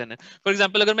कोई रीजन है. फॉर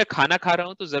एग्जाम्पल अगर मैं खाना खा रहा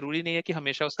हूँ तो जरूरी नहीं है कि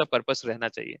हमेशा उसका पर्पस रहना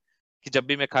चाहिए कि जब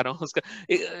भी मैं खा रहा हूँ उसका,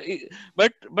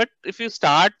 but if you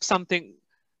start something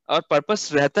और पर्पस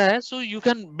रहता है, so you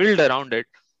can build around it.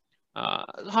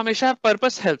 हमेशा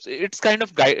purpose helps, it's kind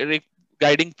of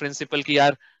guiding principal कि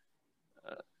यार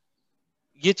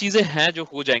ये चीजें हैं जो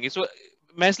हो जाएंगी. सो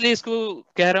मैं इसलिए इसको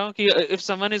कह रहा हूँ कि if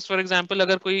someone is, for example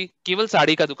अगर कोई केवल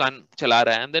साड़ी का दुकान चला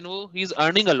रहा है एंड देन वो he is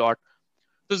earning a lot,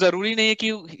 तो जरूरी नहीं है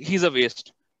कि ही इज अ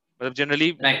वेस्ट. मतलब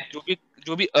जनरली Right.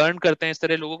 जो भी अर्न करते हैं इस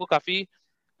तरह लोगों को काफी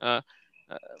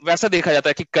वैसा देखा जाता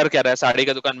है कि कर क्या रहा है साड़ी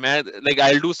का दुकान, मैं like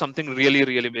I will do something really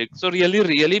really big. So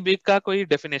really big का कोई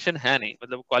डेफिनेशन है नहीं.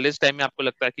 मतलब कॉलेज टाइम में आपको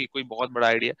लगता है कि कोई बहुत बड़ा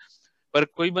आइडिया, पर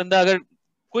कोई बंदा अगर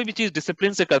कोई भी चीज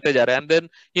डिसिप्लिन से करते जा रहा है एंड देन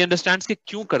ही अंडरस्टैंड्स कि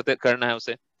क्यों करना है,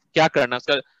 उसे क्या करना है,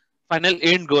 उसका फाइनल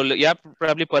एंड गोल या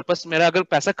प्रोबब्ली पर्पस, मेरा अगर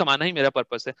पैसा कमाना ही मेरा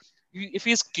पर्पस है, if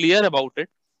he is clear about it,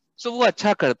 सो वो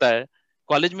अच्छा करता है.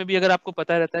 कॉलेज में भी अगर आपको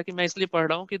पता रहता है कि मैं इसलिए पढ़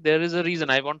रहा हूँ कि there is a reason,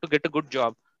 I want to get a good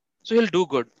job, so he will do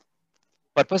good.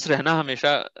 Purpose रहना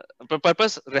हमेशा,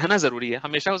 पर्पस रहना जरूरी है,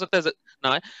 हमेशा हो सकता है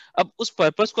ना है. अब उस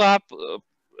पर्पस को आप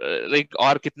लाइक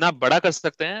और कितना बड़ा कर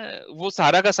सकते हैं, वो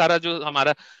सारा का सारा जो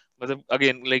हमारा मतलब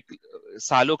अगेन लाइक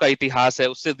सालों का इतिहास है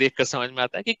उससे देखकर समझ में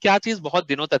आता है कि क्या चीज बहुत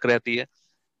दिनों तक रहती है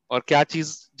और क्या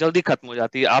चीज जल्दी खत्म हो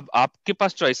जाती है. आपके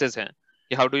पास चॉइसेस हैं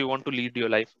कि how do you want to lead your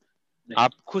life.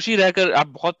 आप खुशी रहकर आप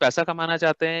बहुत पैसा कमाना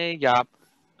चाहते हैं, या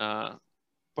आप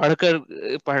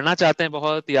पढ़ना चाहते हैं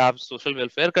बहुत, या आप सोशल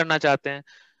वेलफेयर करना चाहते हैं,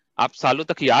 आप सालों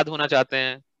तक याद होना चाहते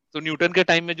हैं. तो न्यूटन के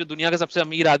टाइम में जो दुनिया का सबसे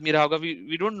अमीर आदमी रहा होगा,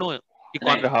 वी डोंट नो कि कौन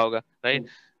Right. रहा होगा, राइट?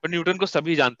 पर न्यूटन को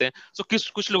सभी जानते हैं. सो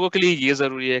कुछ लोगों के लिए ये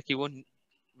जरूरी है कि वो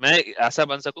मैं ऐसा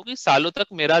बन सकूं कि सालों तक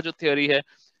मेरा जो थ्योरी है,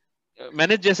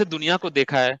 मैंने जैसे दुनिया को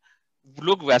देखा है,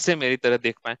 लोग वैसे मेरी तरह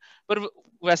देख पाए. पर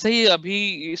वैसे ही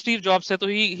अभी स्टीव जॉब्स है तो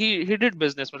ही डिड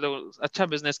बिजनेस, मतलब अच्छा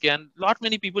बिजनेस किया, and lot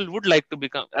many people would like to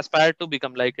become, aspire to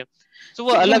become like him. So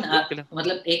वो So again, अलग उनके लिए.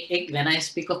 मतलब एक when I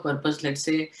speak of purpose, let's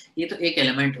say ये तो एक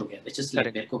element हो गया, which is like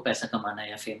Correct. मेरे को पैसा कमाना है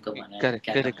या fame कमाना है, Correct,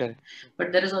 क्या correct, करना है. correct.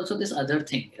 But there is also this other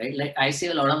thing, right? Like I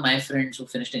see a lot of my friends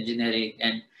who finished engineering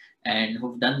and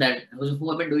who've done that,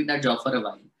 who have been doing that job for a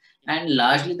while, and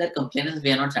largely their complaint is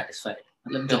we are not satisfied.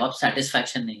 मतलब job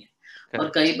satisfaction नहीं है.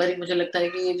 और कई बार मुझे लगता है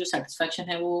कि ये जो satisfaction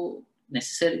है वो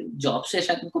necessary job से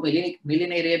शायद उनको मिल ही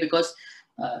नहीं रही है, because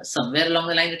somewhere along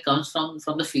the line it comes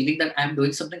from the feeling that I'm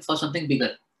doing something for something bigger.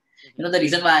 You know, the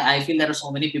reason why I feel there are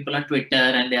so many people on Twitter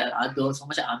and there are so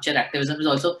much armchair activism is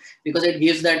also because it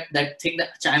gives that thing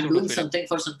that I'm doing something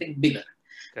for something bigger.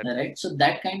 Correct. Right? So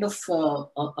that kind of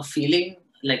a feeling,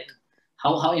 like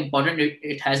how important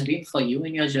it has been for you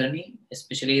in your journey,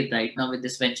 especially right now with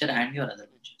this venture and your other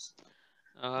ventures.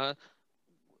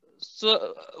 So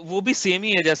वो भी same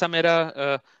ही है जैसा मेरा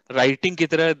writing की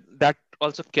तरह, that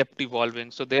also kept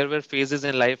evolving. So there were phases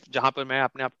in life जहां पर मैं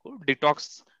अपने आप को detox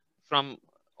from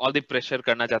all the pressure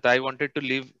करना चाहता. I wanted to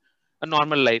live a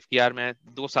normal life कि यार मैं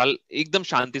 2 साल एकदम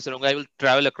शांति से रहूंगा, I will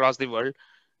travel across the world.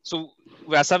 So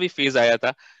वैसा भी फेज आया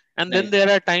था. And then there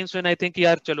are times when I think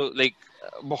यार चलो like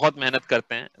बहुत मेहनत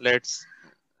करते हैं,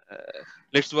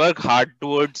 let's work hard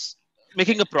towards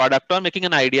making a product or making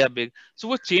an idea big. So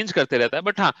वो change करते रहता है.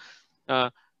 But हाँ,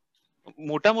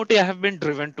 मोटा मोटी I have been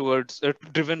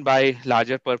driven by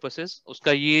larger purposes.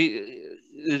 उसका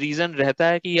ये रीजन रहता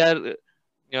है कि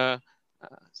यार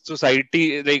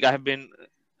society, like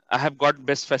I have got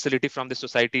best facility from the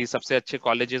society. सबसे अच्छे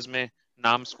कॉलेजेस में,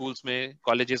 नाम स्कूल्स में,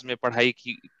 कॉलेजेस में पढ़ाई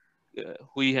की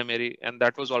हुई है मेरी, and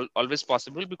that was always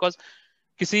possible because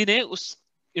किसी ने उस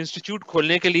इंस्टीट्यूट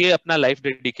खोलने के लिए अपना लाइफ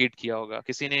डेडिकेट किया होगा,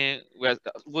 किसी ने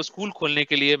वो स्कूल खोलने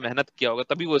के लिए मेहनत किया होगा,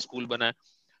 तभी वो स्कूल बना है।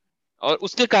 और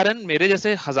उसके कारण मेरे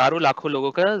जैसे हजारों लाखों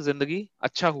लोगों का जिंदगी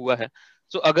अच्छा हुआ है।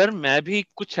 तो अगर मैं भी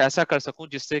कुछ ऐसा कर सकूं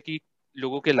जिससे कि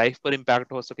लोगों के लाइफ पर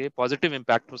इम्पैक्ट हो सके, पॉजिटिव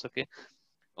इम्पैक्ट हो सके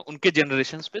उनके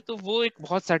जनरेशंस पे, तो वो एक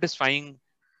बहुत सेटिस्फाइंग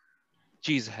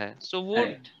चीज है। सो वो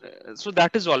Correct. So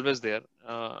that is always there.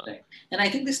 Right. And I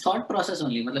think this thought process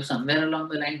only, मतलब somewhere along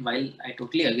the line, while I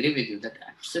totally agree with you that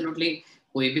absolutely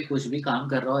कोई भी कुछ भी काम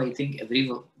कर रहा हो, I think every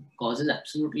cause is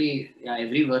absolutely, yeah,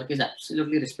 every work is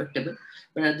absolutely respectable.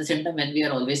 But at the same time, when we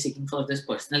are always seeking for this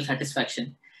personal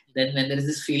satisfaction, then when there is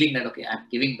this feeling that okay, I'm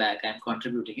giving back, I'm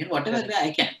contributing in whatever way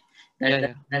I can,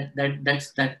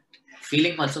 that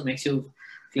feeling also makes you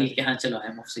feel कि हाँ चलो,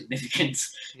 I'm of significance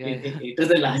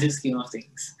to the larger scheme of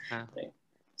things. Right.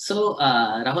 So,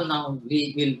 Rahul, now we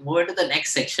will move into the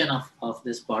next section of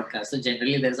this podcast. So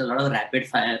generally there's a lot of rapid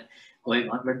fire going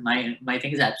on, but my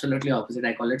thing is absolutely opposite.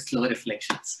 I call it slow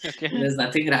reflections. There's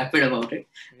nothing rapid about it.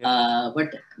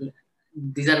 But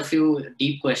these are a few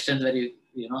deep questions where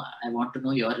you know, I want to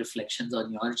know your reflections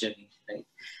on your journey, right?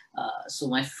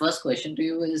 So my first question to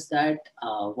you is that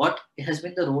what has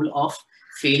been the role of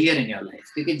failure in your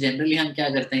life? क्योंकि generally हम क्या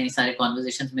करते हैं, सारे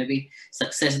conversations में भी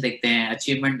success देखते हैं,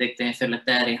 अचीवमेंट देखते हैं, फिर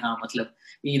लगता है अरे हाँ, मतलब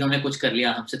इन्होंने कुछ कर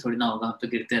लिया, हमसे थोड़ी ना होगा, हम तो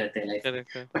गिरते रहते हैं लाइफ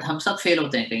में, बट हम सब फेल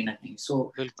होते हैं कहीं ना कहीं।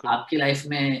 सो आपकी लाइफ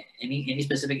में any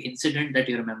specific incident that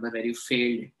you remember where you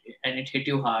failed and it hit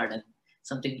you hard and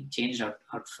something changed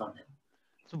out from there?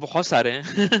 तो बहुत सारे हैं।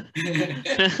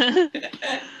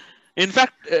 In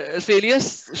fact, failures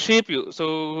shape you. So,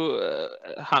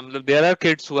 there are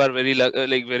kids who are very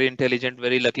like very intelligent,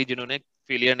 very lucky, जिन्होंने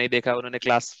failure नहीं देखा, उन्होंने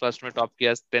class first में top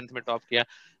किया, 10th में टॉप किया,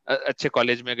 अच्छे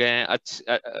कॉलेज में गए,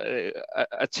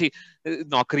 अच्छी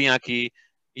नौकरियां की,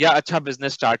 या अच्छा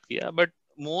बिजनेस स्टार्ट किया. But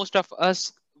most of us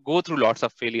go through lots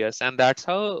of failures, and that's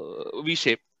how we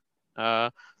shape.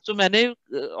 So मैंने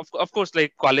of course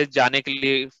like कॉलेज जाने के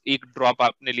लिए एक ड्रॉप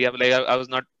आपने लिया, like I was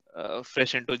not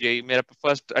fresh into JEE, मेरा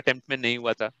फर्स्ट अटेम्प्ट में नहीं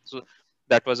हुआ था, so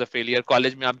that was a failure.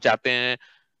 College में आप जाते हैं,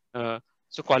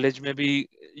 सो कॉलेज में भी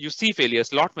you see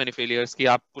failures, lot many failures, कि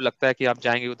आपको लगता है कि आप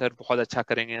जाएंगे उधर बहुत अच्छा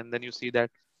करेंगे, and then you see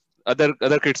that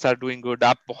other kids are doing good.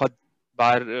 आप बहुत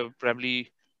बार प्रोबब्ली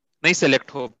नहीं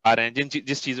सेलेक्ट हो पा रहे हैं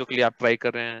जिस चीजों के लिए आप ट्राई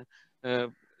कर रहे हैं,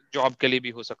 जॉब के लिए भी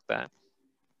हो सकता है.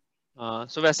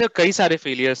 सो वैसे कई सारे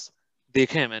फेलियर्स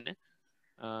देखे हैं मैंने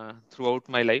through out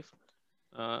my life.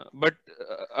 But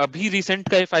अभी रिसेंट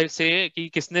का इफ आई से कि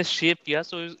किसने शेप किया,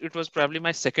 सो it was probably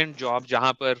my second job,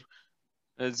 जहां पर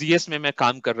जीएस में मैं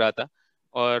काम कर रहा था,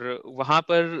 और वहां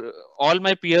पर all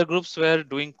my peer groups where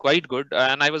doing quite good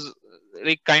and I was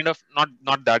like kind of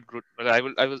not that good, I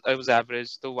was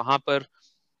average. तो वहां पर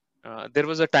there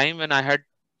was a time when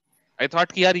I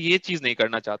thought कि यार ये चीज नहीं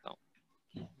करना चाहता हूँ,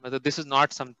 मतलब this is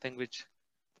not something which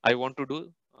I want to do.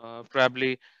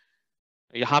 Probably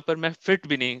यहाँ पर मैं फिट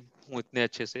भी नहीं हूँ इतने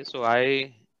अच्छे से, सो I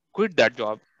quit that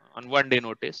job on 1 day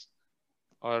notice.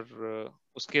 और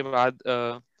उसके बाद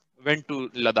went to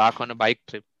Ladakh on a bike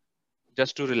trip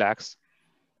just to relax,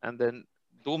 and then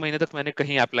 2 महीने तक मैंने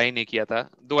कहीं अप्लाई नहीं किया था,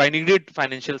 दो आई नीडेड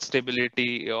फाइनेंशियल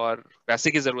स्टेबिलिटी और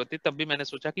पैसे की जरूरत थी, तब भी मैंने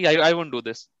सोचा कि आई वोंट डू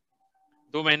दिस.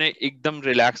 2 महीने एकदम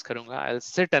रिलैक्स करूंगा, I will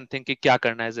sit and think कि क्या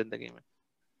करना है जिंदगी में.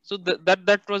 So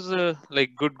that was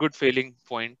like good failing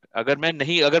point. अगर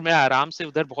मैं आराम से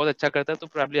उधर बहुत अच्छा करता तो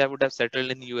probably I would have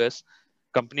settled in US.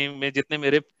 Company में जितने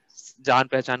मेरे जान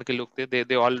पहचान के लोग थे,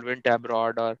 they all went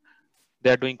abroad or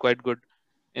they are doing quite good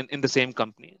in the same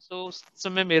company. So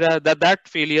समय मेरा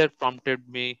that failure prompted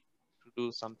me to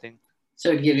do something.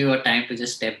 So it gave you a time to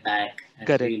just step back and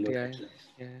Correct. relook Yeah. at life.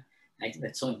 Yeah. I think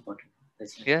that's so important.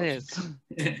 That's so Yeah. important.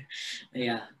 Yes.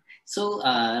 Yeah. So,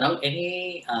 Rahul,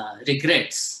 any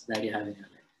regrets that you have in your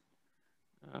life?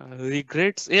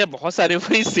 Regrets या बहुत सारे,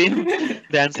 वही same,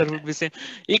 the answer would be same.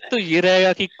 एक तो ये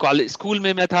रहेगा कि college school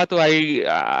में मैं था तो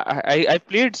आई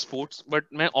प्लेड स्पोर्ट्स, बट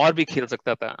मैं और भी खेल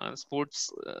सकता था. स्पोर्ट्स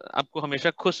आपको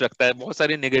हमेशा खुश रखता है, बहुत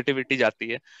सारी नेगेटिविटी जाती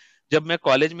है. जब मैं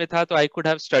कॉलेज में था तो I could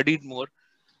have studied more.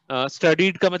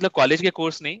 Studied का मतलब कॉलेज के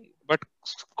कोर्स नहीं, बट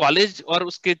कॉलेज और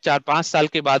उसके 4-5 साल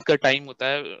के बाद का टाइम होता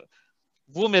है,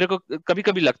 वो मेरे को कभी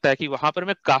कभी लगता है कि वहां पर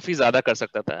मैं काफी ज्यादा कर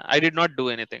सकता था. I did not do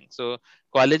anything. So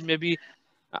college में भी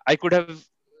I could have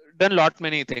done lot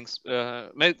many things.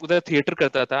 मैं उधर थिएटर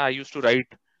करता था. I used to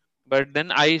write but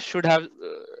then I should have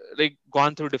like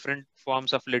gone through different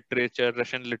forms of literature,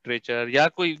 Russian literature या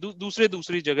कोई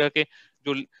दूसरी जगह के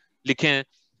जो लिखे हैं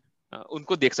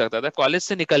उनको देख सकता था. कॉलेज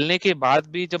से निकलने के बाद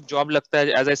भी जब जॉब लगता है,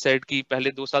 एज आई सेड कि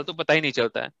पहले 2 साल तो पता ही नहीं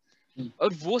चलता है,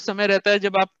 और वो समय रहता है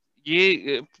जब आप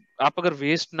ये आप अगर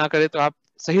वेस्ट ना करें तो आप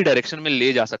सही डायरेक्शन में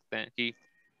ले जा सकते हैं. कि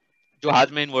जो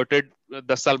आज मैं इन्वर्टेड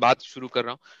 10 साल बाद शुरू कर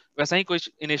रहा हूँ, वैसा ही कुछ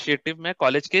इनिशिएटिव मैं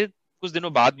कॉलेज के कुछ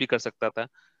दिनों बाद भी कर सकता था.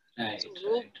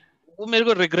 वो मेरे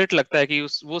को रिग्रेट लगता है कि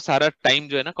वो सारा टाइम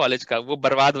जो है ना कॉलेज का, वो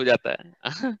बर्बाद हो जाता है.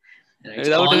 Right.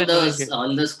 So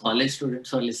all those college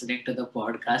students who are listening to the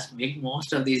podcast, make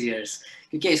most of these years.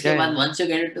 क्योंकि इसके बाद once you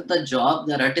get into the job,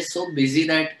 the rut is so busy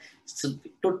that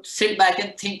to sit back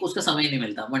and think उसका समय ही नहीं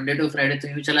मिलता. Monday to Friday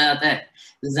तो यूँ चला जाता है.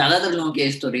 ज़्यादातर लोगों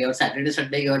की स्टोरी, और Saturday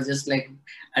Sunday you are just like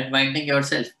unwinding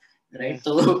yourself, right?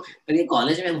 तो पर ये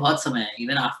कॉलेज में बहुत समय है.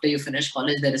 Even after you finish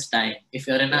college, there is time. If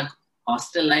you are in a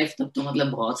hostel life तब तो मतलब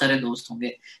बहुत सारे दोस्त होंगे,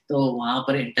 तो वहां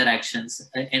पर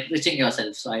interactions, enriching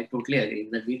yourself. So I totally agree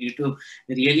that we need to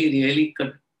really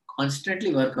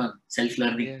constantly work on self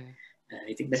learning.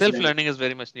 I think self learning is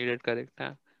very much needed. Correct.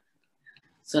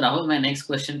 So Rahul, my next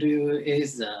question to you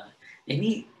is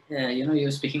any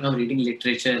you're speaking of reading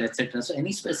literature, etc. So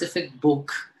any specific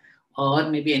book or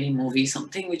maybe any movie,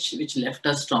 something which left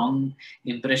a strong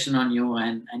impression on you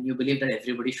and you believe that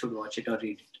everybody should watch it or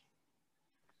read it?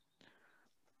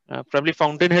 Probably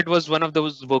Fountainhead was one of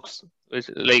those books which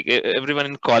like everyone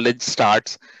in college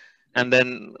starts, and then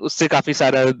उससे काफी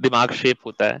सारा दिमाग shape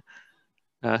होता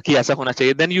है कि ऐसा होना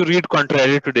चाहिए. Then you read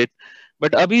contrary to it.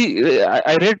 But अभी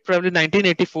I read probably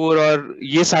 1984 और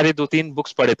ये सारे 2-3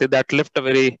 books पढ़े थे that left a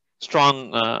very strong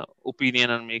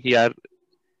opinion on me कि यार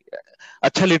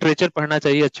अच्छा literature पढ़ना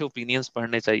चाहिए, अच्छे opinions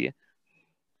पढ़ने चाहिए.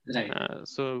 Right.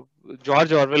 So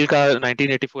George Orwell का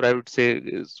 1984 I would say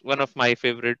is one of my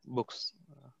favorite books.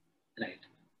 Right.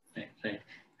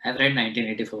 I've read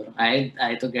 1984.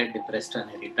 I to get depressed when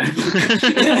I read.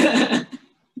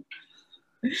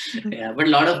 Yeah, but a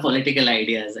lot of political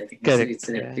ideas. I think it's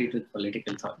replete with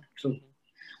political thought. True.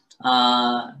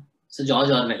 So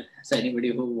George Orwell. So anybody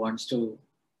who wants to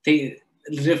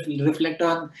reflect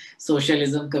on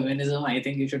socialism, communism, I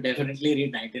think you should definitely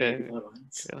read 1984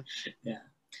 once. Yeah.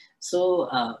 So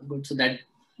good. So that.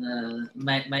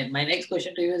 My next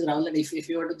question to you is, Rahul, that if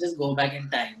you were to just go back in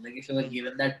time, like if you were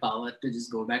given that power to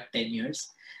just go back 10 years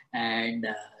and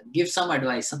give some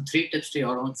advice, some 3 tips to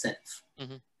your own self,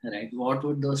 right? What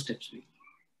would those tips be?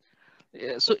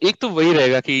 So एक तो वही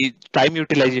रहेगा कि time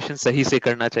utilisation सही से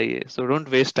करना चाहिए. So don't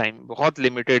waste time. बहुत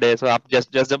लिमिटेड है. So आप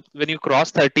just जब when you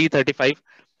cross 30-35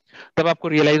 तब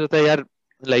आपको रियलाइज होता है यार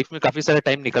लाइफ में काफी सारा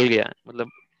टाइम निकल गया है.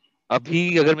 मतलब अभी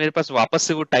अगर मेरे पास वापस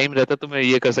से वो टाइम रहता तो मैं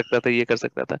ये कर सकता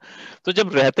था. तो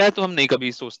जब रहता है तो हम नहीं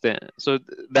कभी सोचते हैं. सो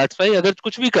दैट्स व्हाई अगर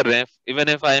कुछ भी कर रहे हैं, even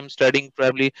if I am studying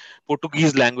probably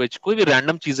Portuguese language, कोई भी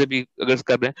रैंडम चीजें भी अगर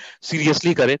कर रहे हैं,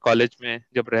 सीरियसली करें कॉलेज में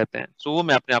जब रहते हैं. सो वो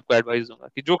मैं अपने आप को एडवाइस दूंगा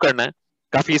कि जो करना है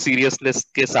काफी सीरियसनेस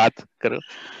के साथ करो.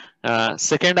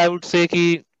 सेकेंड आई वुड से कि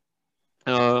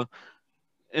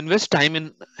इन्वेस्ट टाइम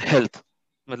इन हेल्थ.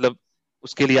 मतलब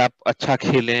उसके लिए आप अच्छा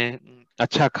खेलें,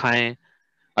 अच्छा खाएं,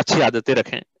 अच्छी आदतें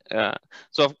रखें.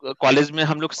 सो कॉलेज में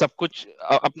हम लोग सब कुछ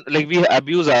like we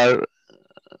abuse our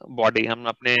body. हम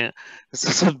अपने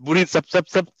बुरी सब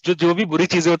जो भी बुरी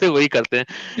चीजें होते हैं वही करते हैं.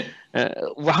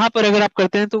 वहां पर अगर आप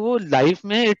करते हैं तो वो लाइफ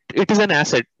में इट इज एन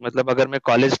एसेट. मतलब अगर मैं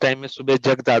कॉलेज टाइम में सुबह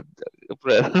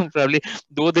प्रोबब्ली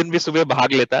 2 दिन भी सुबह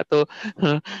भाग लेता तो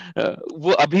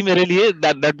वो अभी मेरे लिए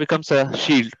that becomes a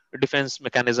shield, defence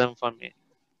mechanism for me.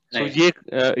 सो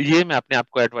ये मैं अपने आप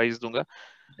को एडवाइस दूंगा.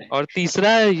 और तीसरा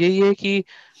यही है कि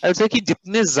ऐसे कि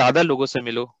जितने ज्यादा लोगों से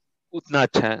मिलो उतना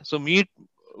अच्छा है. सो meet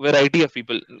variety of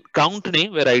people, count नहीं,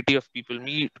 variety of people,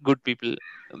 meet good people,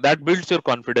 that builds your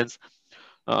confidence.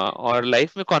 और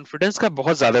लाइफ में कॉन्फिडेंस का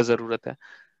बहुत ज्यादा जरूरत है.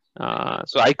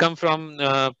 सो आई कम फ्रॉम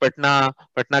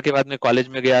पटना के बाद मैं कॉलेज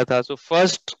में गया था. So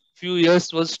first few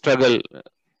years was struggle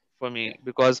for me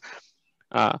because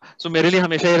so मेरे लिए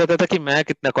हमेशा ये रहता था कि मैं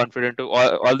कितना कॉन्फिडेंट हूँ.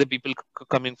 all the people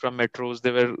coming from metros,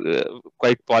 they were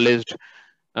quite polished.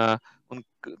 उन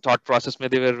thought process में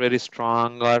they were very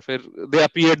strong, और फिर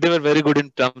they were very good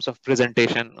in terms of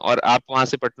presentation. और आप वहां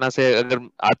से पटना से अगर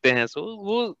आते हैं so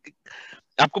वो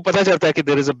आपको पता चलता है कि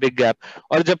there is a big gap.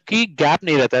 और जबकि gap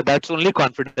नहीं रहता है, that's only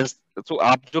confidence. so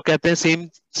आप जो कहते हैं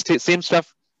same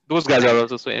stuff those guys are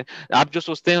also saying. आप जो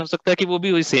सोचते हैं हो सकता है कि वो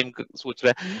भी वही सेम सोच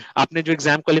रहा है. आपने जो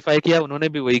एग्जाम क्वालिफाई किया उन्होंने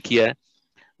भी वही किया है.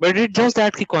 बट इट जस्ट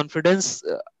दैट कि कॉन्फिडेंस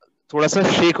थोड़ा सा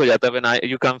शेक हो जाता है when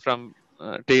you come from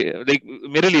like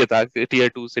मेरे लिए था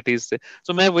टियर 2 सिटीज से.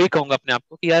 सो मैं वही कहूंगा अपने आप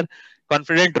को कि यार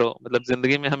कॉन्फिडेंट रहो, मतलब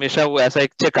जिंदगी में हमेशा वो ऐसा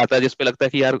एक चेक आता है जिसपे लगता है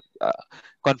कि यार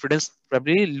कॉन्फिडेंस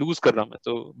प्रॉब्ली लूज कर रहा हूँ मैं,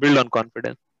 तो बिल्ड ऑन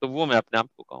कॉन्फिडेंस, तो वो मैं अपने आप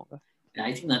को कहूंगा.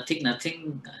 I think nothing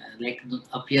like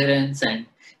appearance, and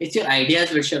it's your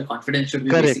ideas which your confidence should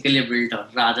be Correct. basically built on,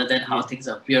 rather than how Yeah. things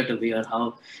appear to be or how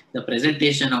the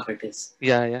presentation of it is.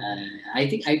 Yeah. I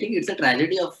think it's a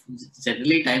tragedy of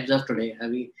generally times of today.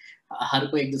 अभी हर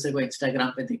कोई एक दूसरे को Instagram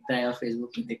पे देखता है और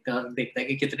Facebook पे देखता है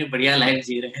कि कितनी बढ़िया लाइफ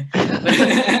जी रहे हैं.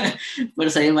 पर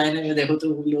सही मायने में देखो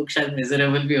तो लोग शायद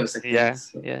मिजरेबल भी हो सकते हैं.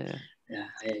 Yeah.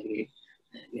 I agree.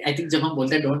 I think जब हम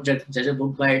बोलते हैं don't judge a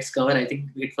book by its cover, I think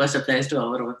it first applies to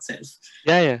our own self.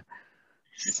 Yeah.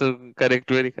 So correct,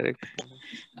 very correct.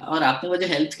 और आपने मुझे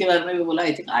health के बारे में भी बोला. I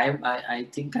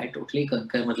think I totally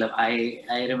concur. मतलब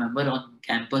I remember on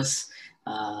campus,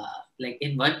 like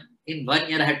in one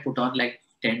year I had put on like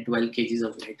 10-12 kgs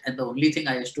of weight, and the only thing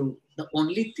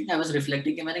I was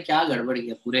reflecting कि मैंने क्या गड़बड़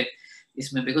किया पूरे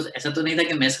इसमें, बिकॉज ऐसा तो नहीं था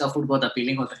कि मेस का फूड बहुत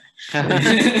अपीलिंग होता है.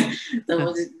 तो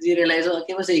मुझे रियलाइज हुआ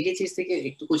कि बस एक ही चीज थी कि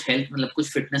एक तो कुछ हेल्थ मतलब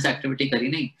कुछ फिटनेस एक्टिविटी करी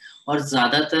नहीं, और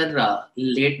ज्यादातर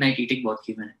लेट नाइट ईटिंग बहुत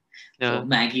की मैंने. तो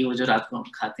मैगी वो जो रात को हम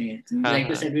खाते हैं, like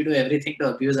you said we do everything to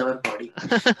abuse our body.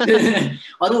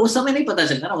 और वो उस समय नहीं पता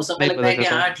चलता ना, उस समय लगता है कि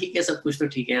हाँ ठीक है सब कुछ तो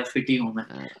ठीक है, फिट ही हूँ मैं.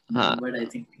 बट आई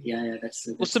थिंक दैट्स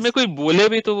उस समय कोई बोले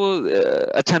भी तो वो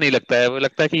अच्छा नहीं लगता है, वो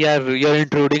लगता है कि यार you are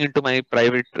intruding into my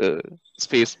private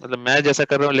space, मतलब मैं जैसा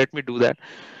कर रहा हूँ let me do that.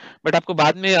 But आपको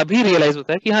बाद में अभी रियलाइज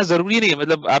होता है कि हाँ जरूरी नहीं है,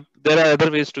 मतलब आप there are other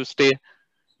ways to stay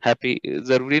happy.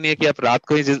 जरूरी नहीं है कि आप रात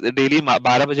को ही डेली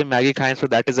 12 बजे मैगी खाएं, so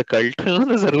that is a cult.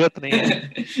 जरूरत नहीं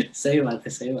है. सही बात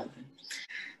है.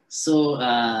 So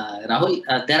Rahul,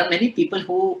 there are many people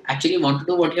who actually want to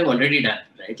do what you have already done,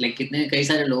 right? Like कई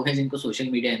सारे लोग हैं जिनको social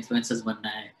media influencers बनना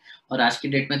है, और आज की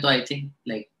डेट में तो I think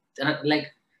like there are like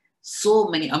so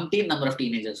many umpteen number of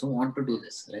teenagers who want to do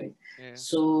this, right? Yeah.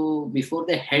 So before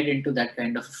they head into that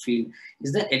kind of field, is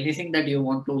there anything that you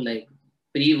want to like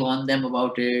pre-warn them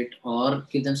about it or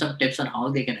give them some tips on how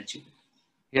they can achieve it?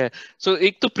 Yeah. So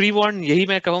एक तो pre-warn यही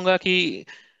मैं कहूँगा कि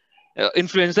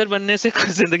influencer बनने से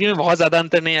जिंदगी में बहुत ज्यादा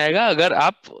अंतर नहीं आएगा अगर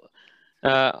आप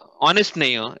ऑनेस्ट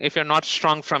नहीं हो, if you are not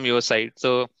strong from your side.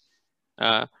 So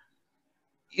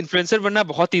influencer बनना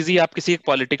बहुत इजी है. आप किसी एक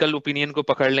पॉलिटिकल ओपिनियन को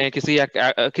पकड़ लें,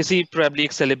 किसी प्रोबेबली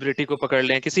एक सेलिब्रिटी को पकड़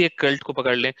लें, किसी एक कल्ट को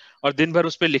पकड़ लें और दिन भर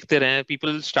उस पर लिखते रहें,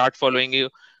 पीपल स्टार्ट फॉलोइंग यू,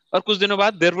 और कुछ दिनों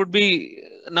बाद there would be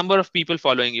number of people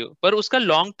following you, पर उसका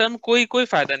लॉन्ग टर्म कोई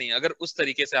फायदा नहीं है अगर उस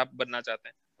तरीके से आप बनना चाहते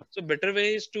हैं. So better way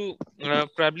is to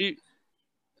probably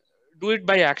do it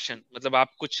by action. मतलब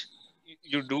आप कुछ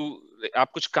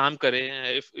काम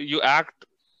करें, if you act,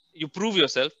 you prove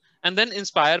yourself and then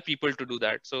inspire people to do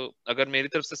that. So अगर मेरी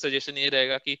तरफ से सजेशन ये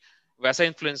रहेगा कि वैसा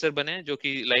इन्फ्लुएंसर बने जो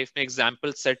कि लाइफ में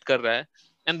एग्जांपल सेट कर रहा है,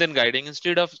 and then guiding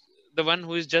instead of the one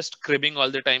who is just cribbing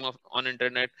all the time on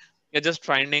internet या just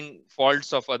finding faults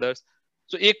of others.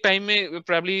 So एक टाइम में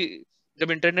probably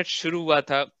जब इंटरनेट शुरू हुआ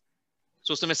था, so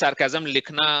उस समय sarcasm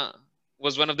लिखना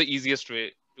was one of the easiest way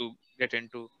to get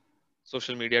into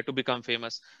social media to become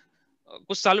famous.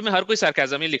 कुछ सालों में हर कोई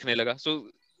sarcasm ही लिखने लगा. So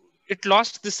it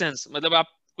lost the sense. मतलब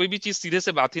आप कोई भी चीज सीधे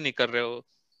से बात ही नहीं कर रहे हो,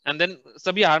 एंड देन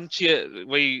सभी आर्मचेयर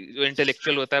वही जो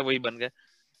इंटेलेक्चुअल होता है वही बन गए.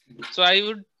 सो आई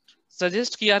वुड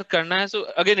सजेस्ट कि यार करना है, so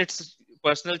again it's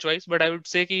personal choice, but I would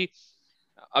say कि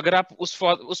अगर आप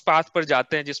उस पाथ पर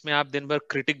जाते हैं जिसमें आप दिन भर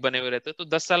क्रिटिक बने हुए रहते हैं, तो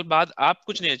 10 साल बाद आप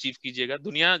कुछ नहीं अचीव कीजिएगा.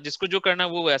 दुनिया जिसको जो करना है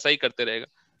वो ऐसा ही करते रहेगा.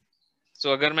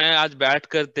 सो अगर मैं आज बैठ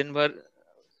कर दिन भर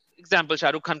एग्जाम्पल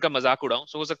शाहरुख खान का मजाक उड़ाऊं,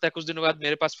 सो हो सकता है कुछ दिनों बाद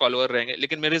मेरे पास फॉलोअर रहेंगे,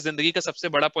 लेकिन मेरी जिंदगी का सबसे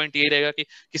बड़ा पॉइंट यही रहेगा कि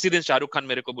किसी दिन शाहरुख खान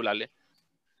मेरे को बुला ले.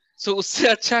 सो उससे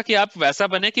अच्छा कि आप वैसा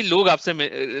बने कि लोग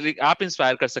आप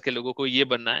इंस्पायर कर सके लोगों को, ये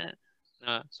बनना है.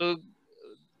 So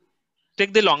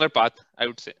take the longer path, I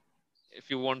would say,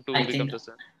 if you want to become the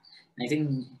sun. I think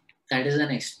that is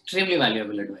an extremely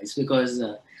valuable advice because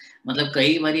मतलब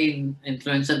कई बारी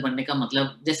इन्फ्लुएंसर बनने का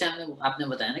मतलब जैसे आपने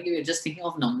बताया ना कि we are just thinking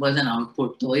of numbers and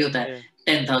output, तो वही होता है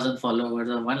 10,000 followers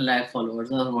or 1 lakh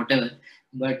followers or whatever,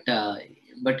 but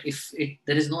if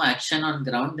there is no action on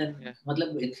ground, then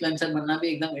मतलब इन्फ्लुएंसर बनना भी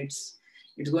एकदम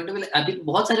it's going to be अभी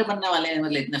बहुत सारे बनने वाले हैं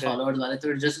मतलब इतने followers वाले, तो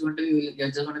you're just going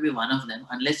to be one of them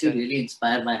unless you really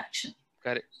inspire by action.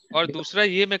 Correct. और दूसरा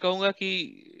ये मैं कहूँगा कि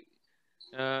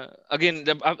अगेन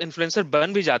जब आप इन्फ्लुएंसर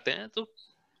बन भी जाते हैं तो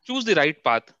चूज द राइट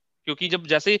पाथ, क्योंकि जब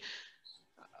जैसे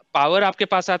पावर आपके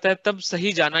पास आता है तब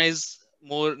सही जाना इज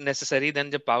मोर नेसेसरी देन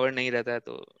जब पावर नहीं रहता है.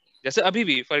 तो जैसे अभी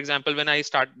भी for example when I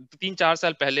start 3-4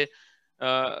 साल पहले,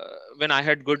 when I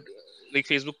had good like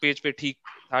Facebook page पे ठीक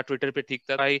था, ट्विटर पे ठीक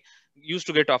था, I used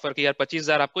to get offer कि यार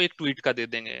 25,000 आपको एक ट्वीट का दे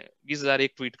देंगे, 20,000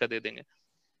 एक ट्वीट का दे देंगे.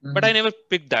 But I never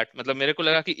pick that. मतलब मेरे को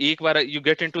लगा कि एक बार you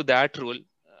get into that role,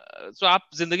 so आप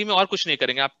जिंदगी में और कुछ नहीं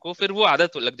करेंगे, आपको फिर वो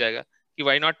आदत लग जाएगा कि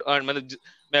व्हाई नॉट अर्न, मतलब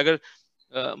मैं अगर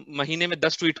महीने में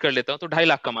 10 ट्वीट कर लेता हूँ तो 2.5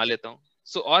 लाख कमा लेता हूँ,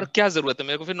 सो और क्या जरूरत है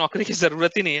मेरे को, फिर नौकरी की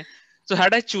जरूरत ही नहीं है। So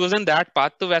had I chosen that path,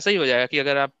 तो वैसा ही हो जाएगा कि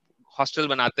अगर आप हॉस्टल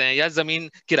बनाते हैं या जमीन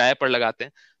किराए पर लगाते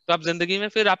हैं, तो आप जिंदगी में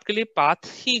फिर आपके लिए पाथ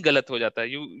ही गलत हो जाता है।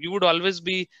 You would always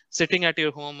be sitting at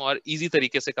your home और इजी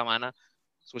तरीके से कमाना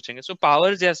सोचेंगे। सो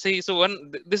पावर जैसे ही, so one,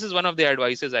 this is one of the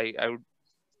advices I would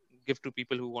give to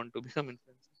people who want to become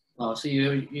influencer. Wow, so you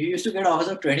used to get offers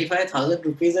of 25,000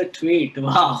 rupees a tweet.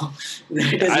 Wow,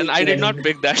 that is And I did not incredible.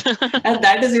 pick that. And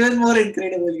that is even more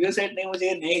incredible. You said नहीं मुझे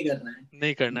ये नहीं करना है.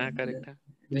 नहीं करना है, correct है।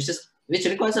 Which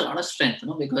requires a lot of strength,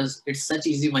 no? Because it's such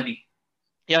easy money.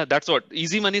 Yeah, that's what.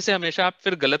 Easy money से हमेशा आप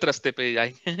फिर गलत रास्ते पे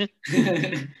जाएंगे।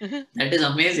 That is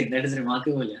amazing. That is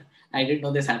remarkable. Yeah. I didn't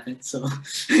know this happened. So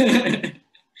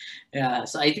yeah,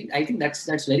 so I think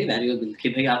that's very valuable कि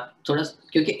भाई आप थोड़ा,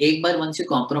 क्योंकि एक बार once you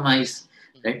compromise,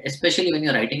 right, especially when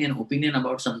you're writing an opinion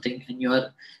about something and you're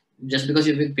just because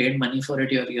you've been paid money for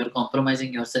it, you're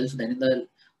compromising yourself, then in the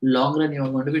long run you're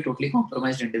going to be totally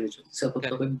compromised individual. So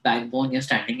कोई backbone you're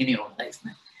standing in your own life,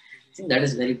 man. I think that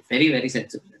is very very very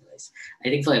sensible advice. I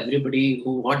think for everybody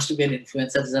who wants to be an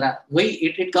influencer, जरा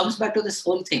वही it comes back to this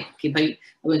whole thing कि भाई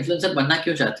अब influencer बनना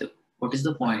क्यों चाहते हो? What is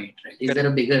the point, right? Is there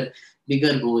a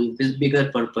bigger goal, bigger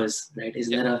purpose, right? Is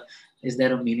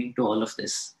there a meaning to all of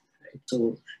this, right? So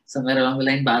somewhere along the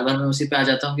line बार-बार मैं उसी पे आ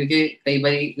जाता हूँ, क्योंकि कई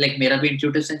बार like मेरा भी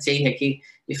intuitive sense यही है कि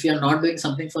if you are not doing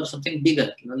something for something bigger,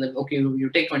 you know, like okay, you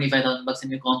take 25,000 bucks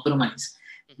and you compromise,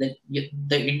 then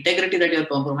the integrity that you're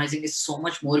compromising is so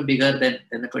much more bigger than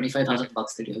the 25,000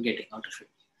 bucks that you're getting out of it.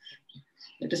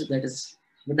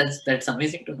 But that's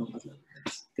amazing to know.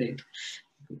 That's great.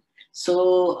 So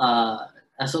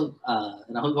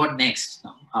Rahul, what next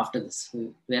now after this?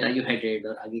 Where are you headed,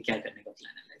 और आगे क्या करने का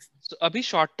plan है life में? So अभी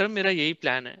short term मेरा यही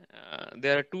plan है.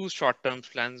 There are two short term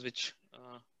plans which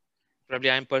probably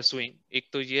I am pursuing. एक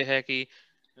तो ये है कि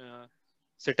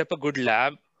set up a good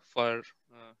lab for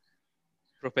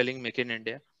propelling Make in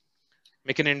India.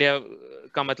 Make in India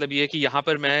का मतलब ये है कि यहाँ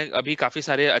पर मैं अभी काफी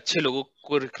सारे अच्छे लोगों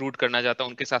को रिक्रूट करना चाहता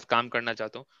हूँ, उनके साथ काम करना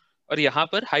चाहता हूँ, और यहाँ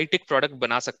पर हाई टेक प्रोडक्ट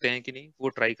बना सकते हैं कि नहीं वो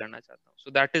ट्राई करना चाहता हूँ.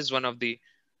 So that is one of the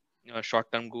short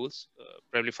term goals,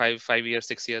 probably 5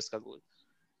 years 6 years का गोल.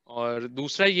 और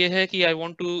दूसरा ये है कि I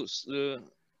want to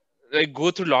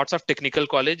go through lots of technical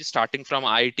college starting from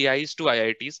IITIs to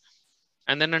IITs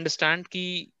and then understand कि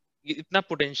इतना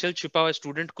potential छुपा हुआ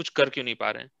स्टूडेंट कुछ कर क्यों नहीं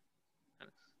पा रहे हैं.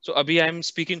 So अभी I am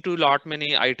speaking to lot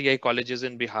many ITI colleges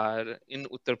in Bihar, in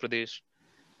Uttar Pradesh,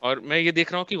 और मैं ये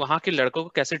देख रहा हूँ कि वहाँ के लड़कों को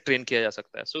कैसे ट्रेन किया जा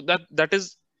सकता है. So that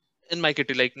is in my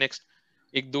kitty, like next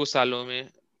 1-2 सालों में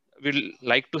we'll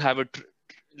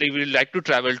like to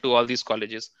travel to all these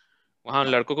colleges. वहाँ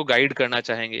लड़कों को गाइड करना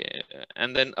चाहेंगे,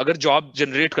 एंड देन अगर जॉब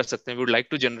जनरेट कर सकते हैं, we would like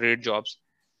to generate jobs.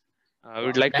 We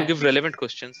would like to give relevant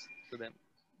questions to them.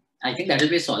 I think that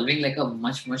will be solving like a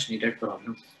much needed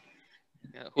problem.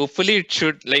 Yeah, hopefully it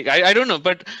should, like I don't know,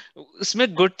 but उसमें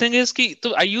good thing is कि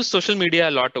तो I use social media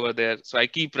a lot over there, so I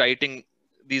keep writing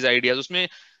these ideas. उसमें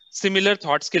similar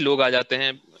thoughts के लोग आ जाते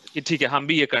हैं कि ठीक है हम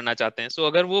भी ये करना चाहते हैं. So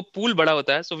अगर वो pool बड़ा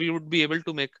होता है, so we would be able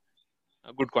to make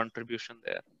a good contribution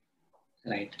there.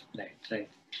 Right.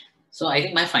 So I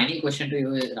think my final question to you,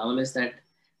 Rahul, is that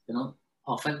you know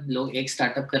often लोग एक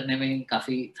startup करने में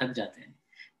काफी थक जाते हैं,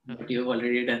 but you've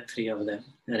already done 3 of them,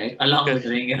 right? Along with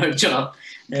doing your job,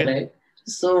 right?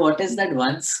 So what is that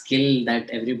one skill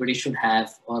that everybody should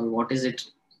have, or what is it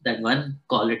that one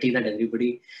quality that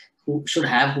everybody who should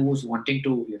have who's wanting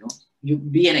to you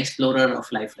be an explorer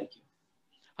of life like you?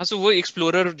 हाँ, so वो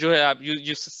explorer जो है, आप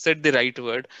you said the right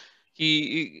word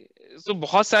कि so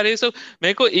बहुत सारे, so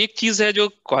मेरे को एक चीज है जो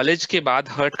कॉलेज के बाद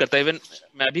हर्ट करता है, इवन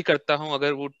मैं भी करता हूँ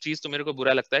अगर वो चीज, तो मेरे को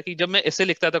बुरा लगता है कि जब मैं ऐसे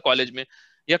लिखता था कॉलेज में,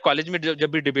 या कॉलेज में जब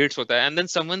भी डिबेट्स होता है, and then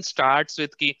someone starts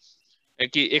with कि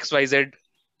XYZ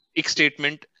एक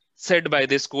statement said by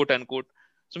this quote unquote.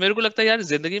 सो मेरे को लगता है यार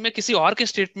जिंदगी में किसी और के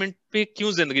स्टेटमेंट पे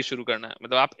क्यों जिंदगी शुरू करना है.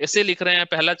 मतलब आप ऐसे लिख रहे हैं,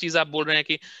 पहला चीज आप बोल रहे हैं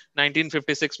कि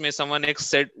 1956 में समवन एक्स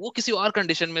सेड, वो किसी और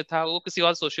कंडीशन में था, वो किसी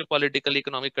और सोशियो पॉलिटिकल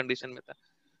इकोनॉमिक कंडीशन में था.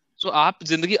 सो आप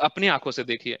जिंदगी अपनी आंखों से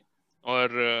देखिए,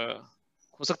 और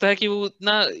हो सकता है कि वो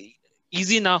इतना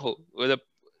इजी ना हो. मतलब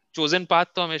चोजन पाथ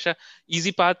तो हमेशा,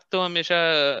 इजी पाथ तो हमेशा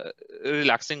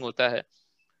रिलैक्सिंग होता है,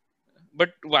 but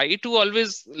why to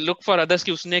always look for others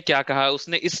कि उसने क्या कहा,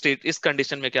 उसने इस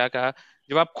कंडीशन में क्या कहा,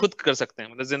 जब आप खुद कर सकते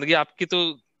हैं. मतलब जिंदगी आपकी तो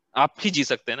आप ही जी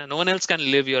सकते हैं ना. No one else can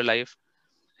live your life.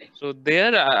 So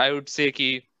there I would say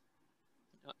कि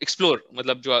एक्सप्लोर,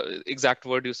 मतलब जो एग्जैक्ट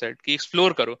वर्ड यू सेड कि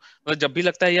एक्सप्लोर करो. मतलब जब भी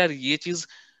लगता है यार ये चीज,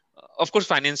 of course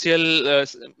financial,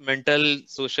 mental,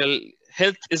 social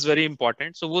health is very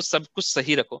important, so वो सब कुछ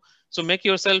सही रखो. So make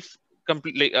yourself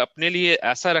complete, अपने लिए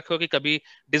ऐसा रखो कि कभी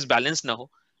डिसबैलेंस ना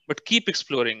हो, बट कीप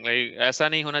एक्सप्लोरिंग. लाइक ऐसा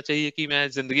नहीं होना चाहिए कि मैं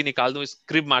जिंदगी निकाल दूं इस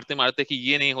क्रिब मारते मारते कि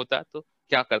ये नहीं होता तो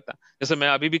क्या करता. जैसे मैं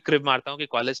अभी भी क्रिब मारता हूँ कि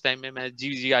कॉलेज टाइम में मैं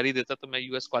GRE देता तो मैं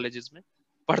US कॉलेजेस में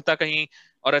पढ़ता कहीं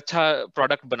और अच्छा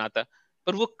प्रोडक्ट बनाता.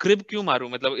 पर वो क्रिब क्यों मारूं?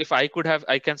 मतलब if I could have,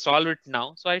 I can solve it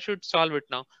now, so I should solve it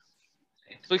now.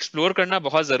 तो एक्सप्लोर करना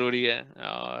बहुत जरूरी है,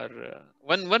 और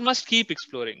one one must keep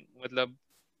exploring. मतलब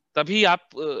तभी आप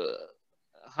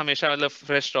हमेशा मतलब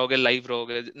फ्रेश रहोगे, लाइव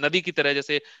रहोगे. नदी की तरह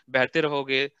जैसे बहते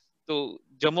रहोगे तो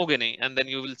जमोगे नहीं, and then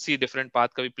you will see different path.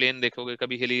 कभी प्लेन देखोगे,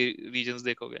 कभी हिली रीजन्स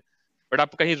देखोगे, बट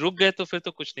आप कहीं रुक गए तो फिर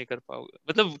तो कुछ नहीं कर पाओगे.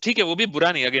 मतलब ठीक है, वो भी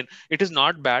बुरा नहीं, again it is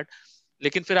not bad,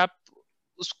 लेकिन फिर आप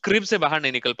उस क्रिब से बाहर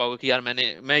नहीं निकल पाओगे कि यार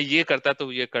मैं ये करता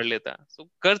तो ये कर लेता. सो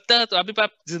करता तो अभी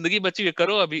आप जिंदगी बची है,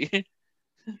 करो अभी.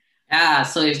 Yeah,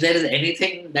 so if there is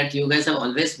anything that you guys have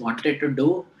always wanted to do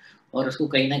और उसको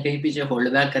कहीं ना कहीं पीछे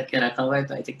होल्ड बैक करके रखा हुआ है,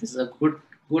 तो I think this is a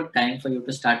good time for you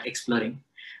to start exploring.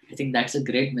 I think that's a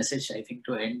great message, I think,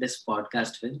 to end this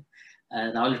podcast with.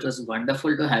 Rahul, it was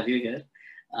wonderful to have you here.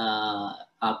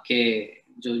 आपके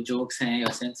जो jokes हैं,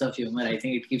 your sense of humor, I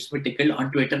think it keeps me tickled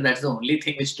on Twitter. That's the only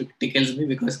thing which tickles me,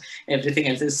 because everything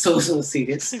else is so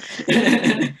serious.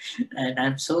 And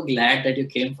I'm so glad that you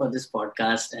came for this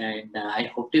podcast, and I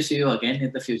hope to see you again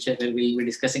in the future, where we'll be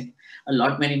discussing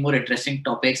many more interesting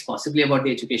topics, possibly about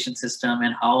the education system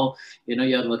and how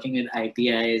you're working with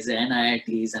ITIs and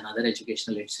IITs and other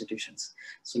educational institutions.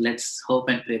 So let's hope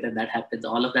and pray that happens.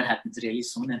 All of that happens really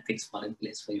soon, and things fall in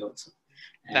place for you also.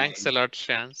 Thanks a lot,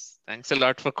 Shans. Thanks a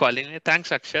lot for calling me. Thanks,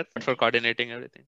 Akshat, for coordinating everything.